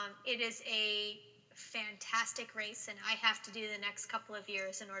 It is a fantastic race, and I have to do the next couple of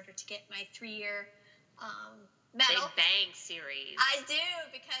years in order to get my 3-year medal. Big Bang series. I do,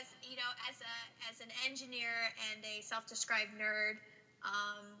 because as an engineer and a self-described nerd,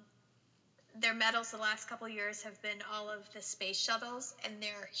 their medals the last couple of years have been all of the space shuttles, and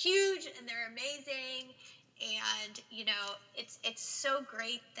they're huge and they're amazing, and it's so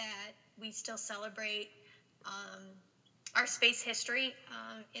great that we still celebrate our space history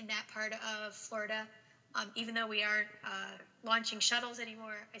in that part of Florida. Even though we aren't launching shuttles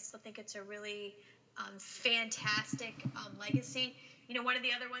anymore, I still think it's a really fantastic legacy. One of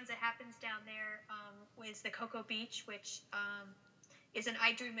the other ones that happens down there was the Cocoa Beach, which is an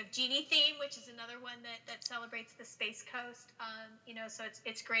I Dream of Jeannie theme, which is another one that celebrates the Space Coast. So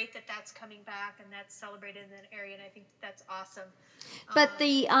it's great that that's coming back and that's celebrated in that area, and I think that's awesome. But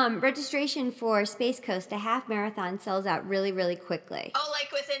the registration for Space Coast, the half marathon, sells out really, really quickly. Oh,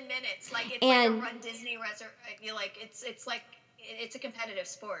 like within minutes. Like it's like a Run Disney I feel like it's a competitive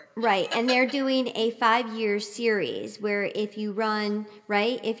sport. Right, and they're doing a 5-year series where if you run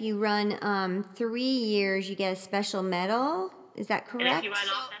 3 years, you get a special medal. Is that correct? And if you run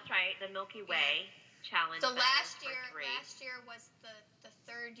off, that's right, the Milky Way challenge. So last year was the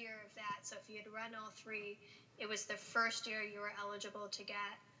 3rd year of that. So if you had run all 3, it was the first year you were eligible to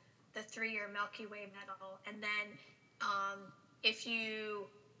get the 3-year Milky Way medal. And then if you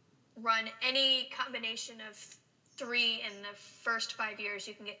run any combination of 3 in the first 5 years,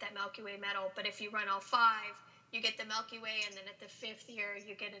 you can get that Milky Way medal. But if you run all 5, you get the Milky Way, and then at the 5th year,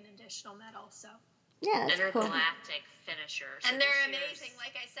 you get an additional medal. So. Yeah, that's cool. Intergalactic finishers. And they're amazing.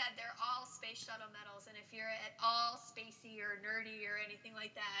 Like I said, they're all space shuttle medals. And if you're at all spacey or nerdy or anything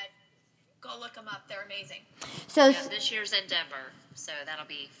like that, go look them up. They're amazing. So this year's in Denver, so that'll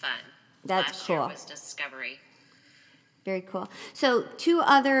be fun. That's Last cool. year was Discovery. Very cool. So 2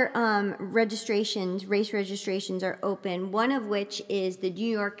 other race registrations are open, one of which is the New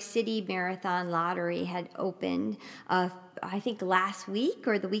York City Marathon Lottery had opened, I think last week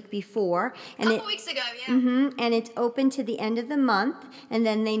or the week before. A couple weeks ago, yeah. Mm-hmm, and it's open to the end of the month, and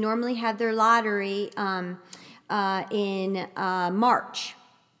then they normally have their lottery in March.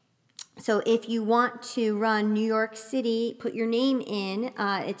 So if you want to run New York City, put your name in.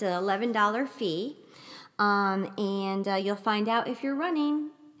 It's an $11 fee. And you'll find out if you're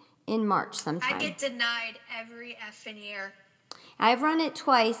running in March sometime. I get denied every effing year. I've run it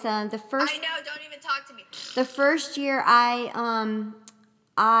twice. The I know, don't even talk to me. The first year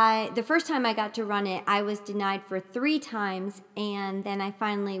the first time I got to run it, I was denied for 3 times, and then I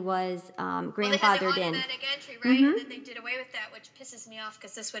finally was grandfathered they had the in. automatic entry, right? Mm-hmm. And then they did away with that, which pisses me off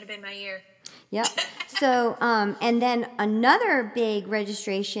because this would have been my year. Yep. So, and then another big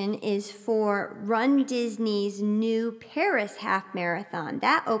registration is for Run Disney's new Paris Half Marathon.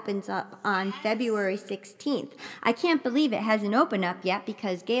 That opens up on February 16th. I can't believe it hasn't opened up yet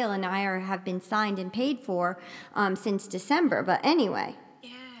because Gail and I have been signed and paid for since December. But anyway.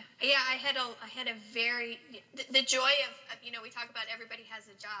 Yeah, I had a very the joy of we talk about everybody has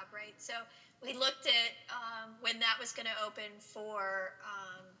a job, right? So we looked at when that was going to open for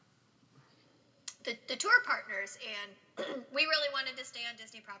the tour partners, and we really wanted to stay on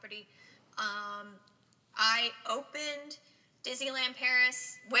Disney property. I opened Disneyland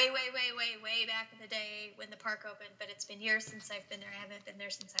Paris way back in the day when the park opened, but it's been years since I've been there. I haven't been there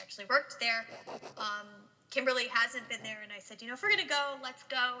since I actually worked there. Kimberly hasn't been there, and I said, if we're going to go, let's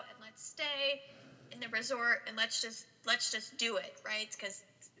go and let's stay. in the resort, and let's just do it, right? Because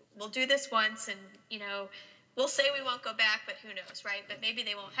we'll do this once, and we'll say we won't go back, but who knows, right? But maybe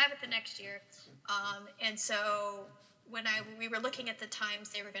they won't have it the next year. And so when we were looking at the times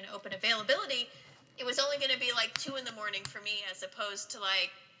they were going to open availability, it was only going to be like 2 a.m. for me, as opposed to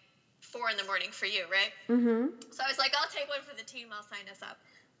like 4 a.m. for you, right? Mm-hmm. So I was like, I'll take one for the team. I'll sign us up.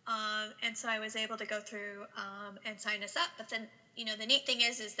 And so I was able to go through and sign us up. But then, the neat thing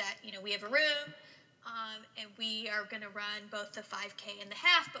is that, we have a room, and we are going to run both the 5K and the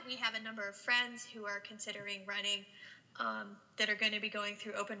half, but we have a number of friends who are considering running that are going to be going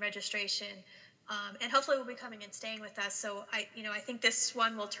through open registration. And hopefully will be coming and staying with us. So I think this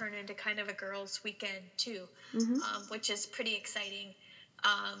one will turn into kind of a girls' weekend too, which is pretty exciting.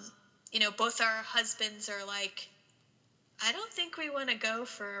 Both our husbands are like, I don't think we want to go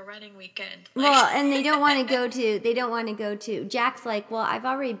for a running weekend. Well, and they don't want to go to. Jack's like, well, I've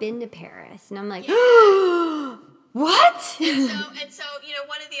already been to Paris, and I'm like, what? And so,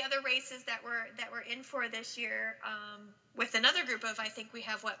 one of the other races that we're in for this year, with another group of, I think we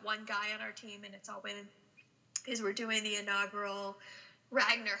have one guy on our team, and it's all women, is we're doing the inaugural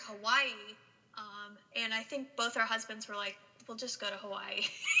Ragnar Hawaii, and I think both our husbands were like, we'll just go to Hawaii.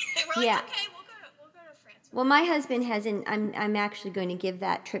 And we're like, okay, we'll go to France. Well, my husband hasn't. I'm actually going to give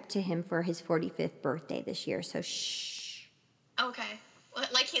that trip to him for his 45th birthday this year. So shh. Okay. Well,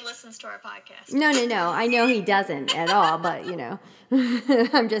 like he listens to our podcast. No. I know he doesn't at all, but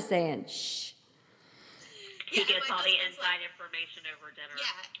I'm just saying shh. He gets all the inside information over dinner.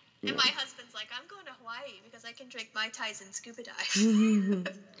 Yeah. And my husband's like, I'm going to Hawaii because I can drink Mai Tais and scuba dive.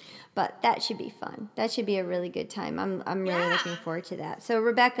 But that should be fun. That should be a really good time. I'm really looking forward to that. So,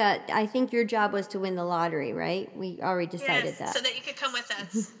 Rebecca, I think your job was to win the lottery, right? We already decided that. So that you could come with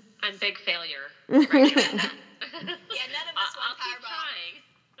us. I'm a big failure. Right now. Yeah, none of us I'll won keep Powerball. trying.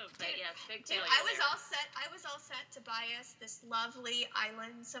 But yes, big failure. I was all set to buy us this lovely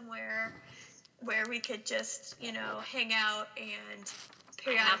island somewhere where we could just, hang out and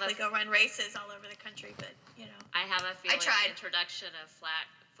periodically go run races all over the country. But, I have a feeling tried. the introduction of Flat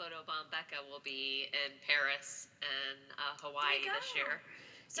Photobomb Becca will be in Paris and Hawaii this year.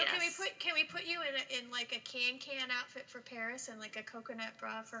 So yes. can we put you in like a can outfit for Paris and like a coconut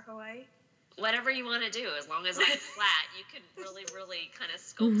bra for Hawaii? Whatever you want to do, as long as I'm flat, you can really, really kind of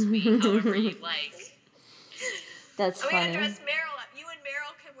sculpt me however you like. That's funny. We gotta dress Meryl up. You and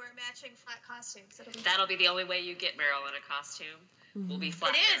Meryl can wear matching flat costumes. That'll be the only way you get Meryl in a costume. We'll be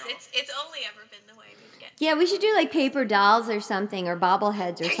flat. It is. Meryl. It's only ever been the way we get. Yeah, we should do like paper dolls or something, or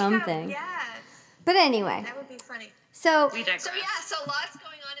bobbleheads or something. Yes. But anyway. That would be funny. So digress. So lots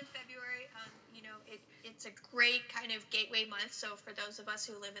going on in February. It's a great kind of gateway month. So for those of us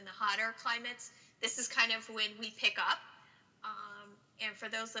who live in the hotter climates, this is kind of when we pick up. And for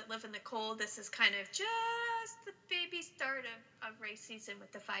those that live in the cold, this is kind of just the baby start of race season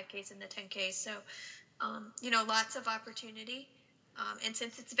with the 5Ks and the 10Ks. So, lots of opportunity. And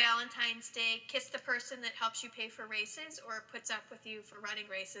since it's Valentine's Day, kiss the person that helps you pay for races or puts up with you for running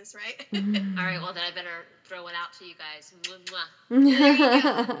races, right? All right, well, then I better throw it out to you guys. Mwah. There you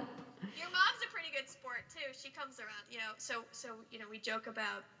go. Your mom's a pretty good sport, too. She comes around, So we joke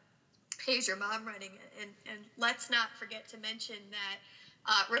about, hey, is your mom running? And let's not forget to mention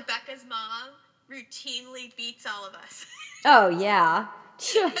that Rebecca's mom routinely beats all of us. Oh, yeah.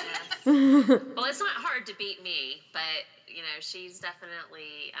 Well, it's not hard to beat me, but, she's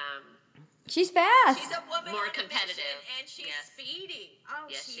definitely... she's fast. She's a woman more on a competitive. mission, and she's speedy. Oh,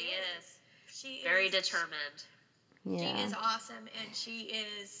 yes, she is. She very is determined. Yeah. She is awesome, and she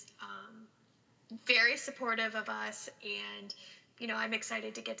is very supportive of us, and I'm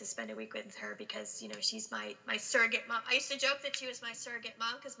excited to get to spend a week with her because she's my surrogate mom. I used to joke that she was my surrogate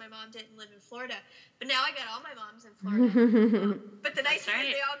mom because my mom didn't live in Florida, but now I got all my moms in Florida. But the nice thing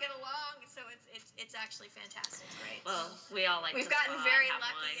is they all get along, so it's actually fantastic. It's great. Well, we all like. We've to gotten fly, very have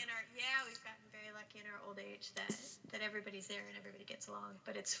lucky wine. we've gotten very lucky in our old age that everybody's there and everybody gets along.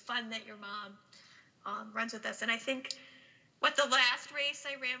 But it's fun that your mom runs with us. And I think the last race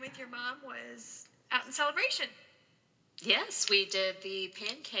I ran with your mom was out in Celebration. Yes, we did the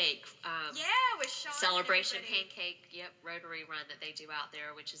pancake. With Sean. Celebration and everybody. pancake, Rotary run that they do out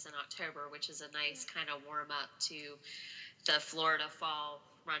there, which is in October, which is a nice kind of warm up to the Florida fall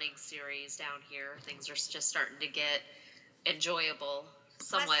running series down here. Things are just starting to get enjoyable,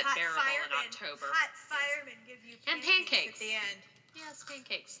 somewhat Hot bearable firemen, in October. Hot firemen give you And pancakes pancakes. at the end. Yes,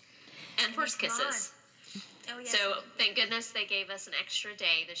 pancakes. And horse come kisses. Oh, yeah. So thank goodness they gave us an extra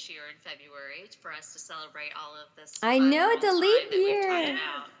day this year in February for us to celebrate all of this. I fun know, it's a time leap that we've year. talked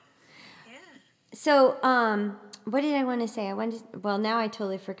about. Yeah. So, what did I want to say? Well, now I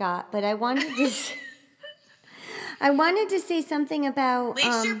totally forgot, but I wanted to I wanted to say something about At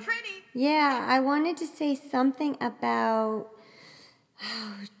least you're pretty. yeah, I wanted to say something about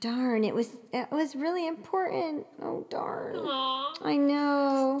oh darn, it was really important. Oh darn. Aw. I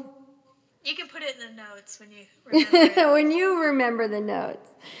know. You can put it in the notes when you remember it. When you remember the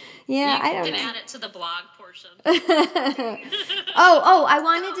notes. Yeah, You I don't can know. add it to the blog portion. I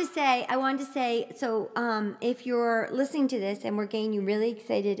wanted to say, so if you're listening to this and we're getting you really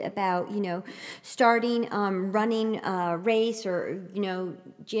excited about, starting running a race, or,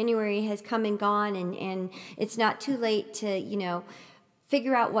 January has come and gone, and it's not too late to,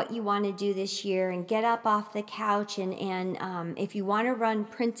 figure out what you want to do this year and get up off the couch, and if you want to run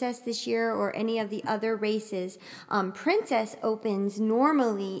Princess this year or any of the other races, Princess opens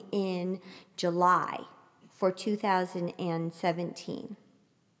normally in July for 2017.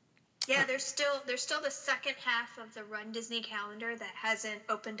 Yeah, there's still the second half of the Run Disney calendar that hasn't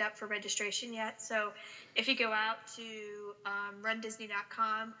opened up for registration yet. So if you go out to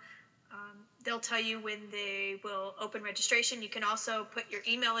rundisney.com, they'll tell you when they will open registration. You can also put your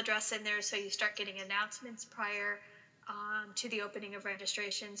email address in there so you start getting announcements prior to the opening of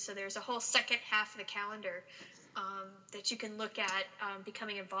registration. So there's a whole second half of the calendar that you can look at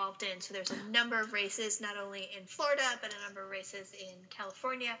becoming involved in. So there's a number of races, not only in Florida, but a number of races in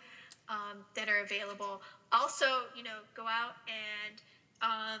California that are available. Also, go out and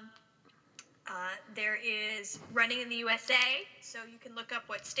there is Running in the USA, so you can look up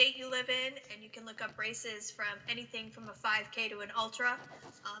what state you live in, and you can look up races from anything from a 5K to an ultra,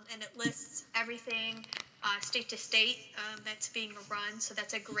 and it lists everything state to state that's being run, so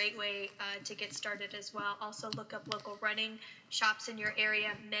that's a great way to get started as well. Also look up local running shops in your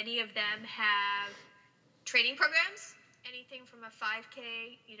area. Many of them have training programs, anything from a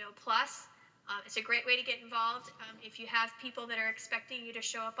 5K plus. It's a great way to get involved. If you have people that are expecting you to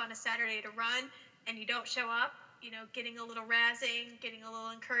show up on a Saturday to run and you don't show up, getting a little razzing, getting a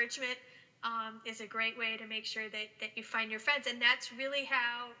little encouragement is a great way to make sure that you find your friends. And that's really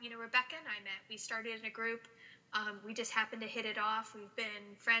how, Rebecca and I met. We started in a group. We just happened to hit it off. We've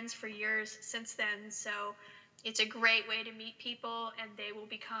been friends for years since then. So it's a great way to meet people, and they will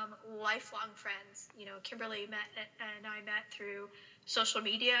become lifelong friends. Kimberly and I met through social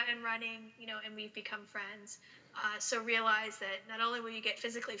media and running, and we've become friends. So realize that not only will you get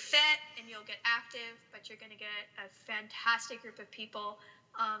physically fit and you'll get active, but you're going to get a fantastic group of people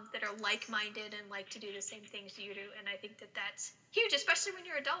that are like-minded and like to do the same things you do. And I think that that's huge, especially when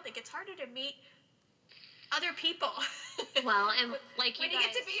you're an adult. It gets harder to meet other people. Well, and like when you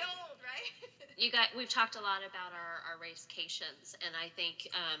get to be old, right? We've talked a lot about our racecations, and I think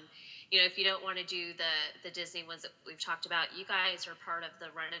if you don't want to do the Disney ones that we've talked about, you guys are part of the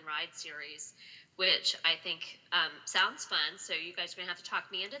Run and Ride series, which I think sounds fun. So you guys are gonna have to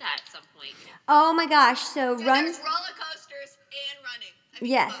talk me into that at some point. Oh my gosh! So There's roller coasters and running.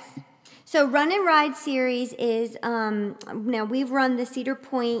 Yes. So Run and Ride series is, now we've run the Cedar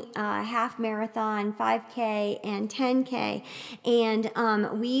Point half marathon, 5K, and 10K, and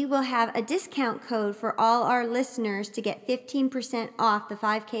we will have a discount code for all our listeners to get 15% off the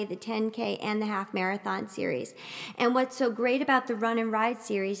 5K, the 10K, and the half marathon series. And what's so great about the Run and Ride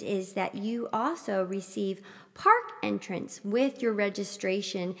series is that you also receive park entrance with your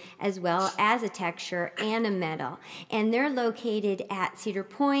registration, as well as a texture and a medal. And they're located at Cedar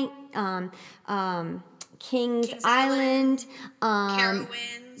Point, Kings Island,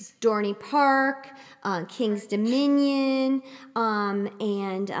 Carowinds, Dorney Park, Kings Dominion,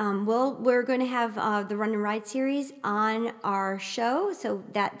 and we're going to have the Run and Ride series on our show so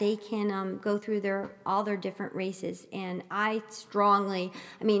that they can go through all their different races. And I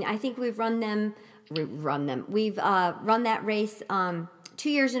think we've run them. We've run that race 2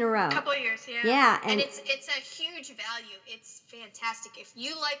 years in a row. A couple of years, yeah. Yeah, and it's a huge value. It's fantastic. If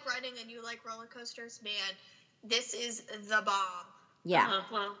you like running and you like roller coasters, man, this is the bomb. Yeah.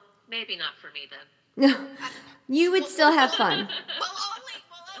 Well, maybe not for me then. You would still have fun. We'll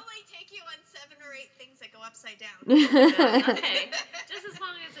only take you on 7 or 8 things that go upside down. Okay. Just as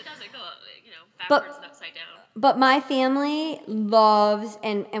long as it doesn't go, backwards and upside down. But my family loves,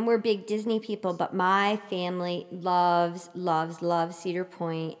 and we're big Disney people, but my family loves Cedar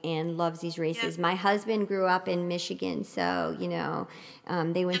Point and loves these races. Yeah. My husband grew up in Michigan, so, they went to Cedar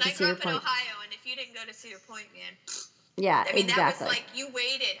Point. And I grew up in Ohio, and if you didn't go to Cedar Point, man. Yeah, exactly. That was like, you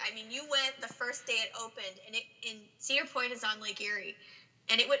waited. You went the first day it opened, and Cedar Point is on Lake Erie.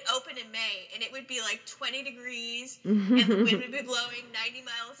 And it would open in May, and it would be like 20 degrees, and the wind would be blowing 90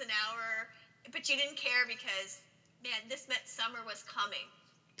 miles an hour. But you didn't care because, man, this meant summer was coming.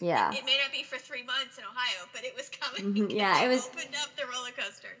 Yeah. It may not be for 3 months in Ohio, but it was coming. Yeah, it was. Opened up the roller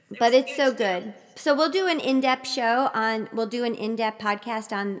coasters. But it's so good. So we'll do an in-depth podcast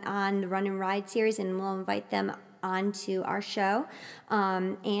on the Run and Ride series, and we'll invite them onto our show,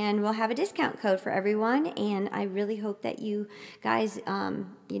 and we'll have a discount code for everyone. And I really hope that you guys,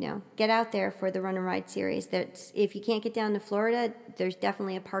 get out there for the Run and Ride series. If you can't get down to Florida, there's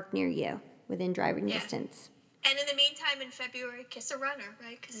definitely a park near you within driving distance. And in the meantime, in February, kiss a runner,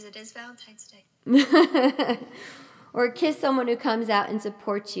 right? Because it is Valentine's Day. Or kiss someone who comes out and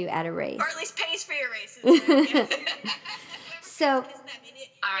supports you at a race. Or at least pays for your races. Right? So, all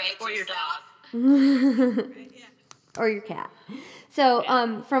right, or your dog. Right, yeah. Or your cat. So,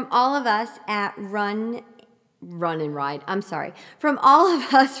 from all of us at Run and Ride, from all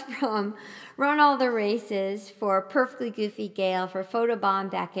of us from Run All the Races, for Perfectly Goofy Gail, for Photobomb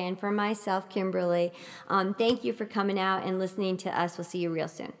Beckon, for myself, Kimberly, thank you for coming out and listening to us. We'll see you real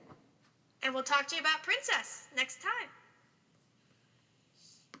soon. And we'll talk to you about Princess next time.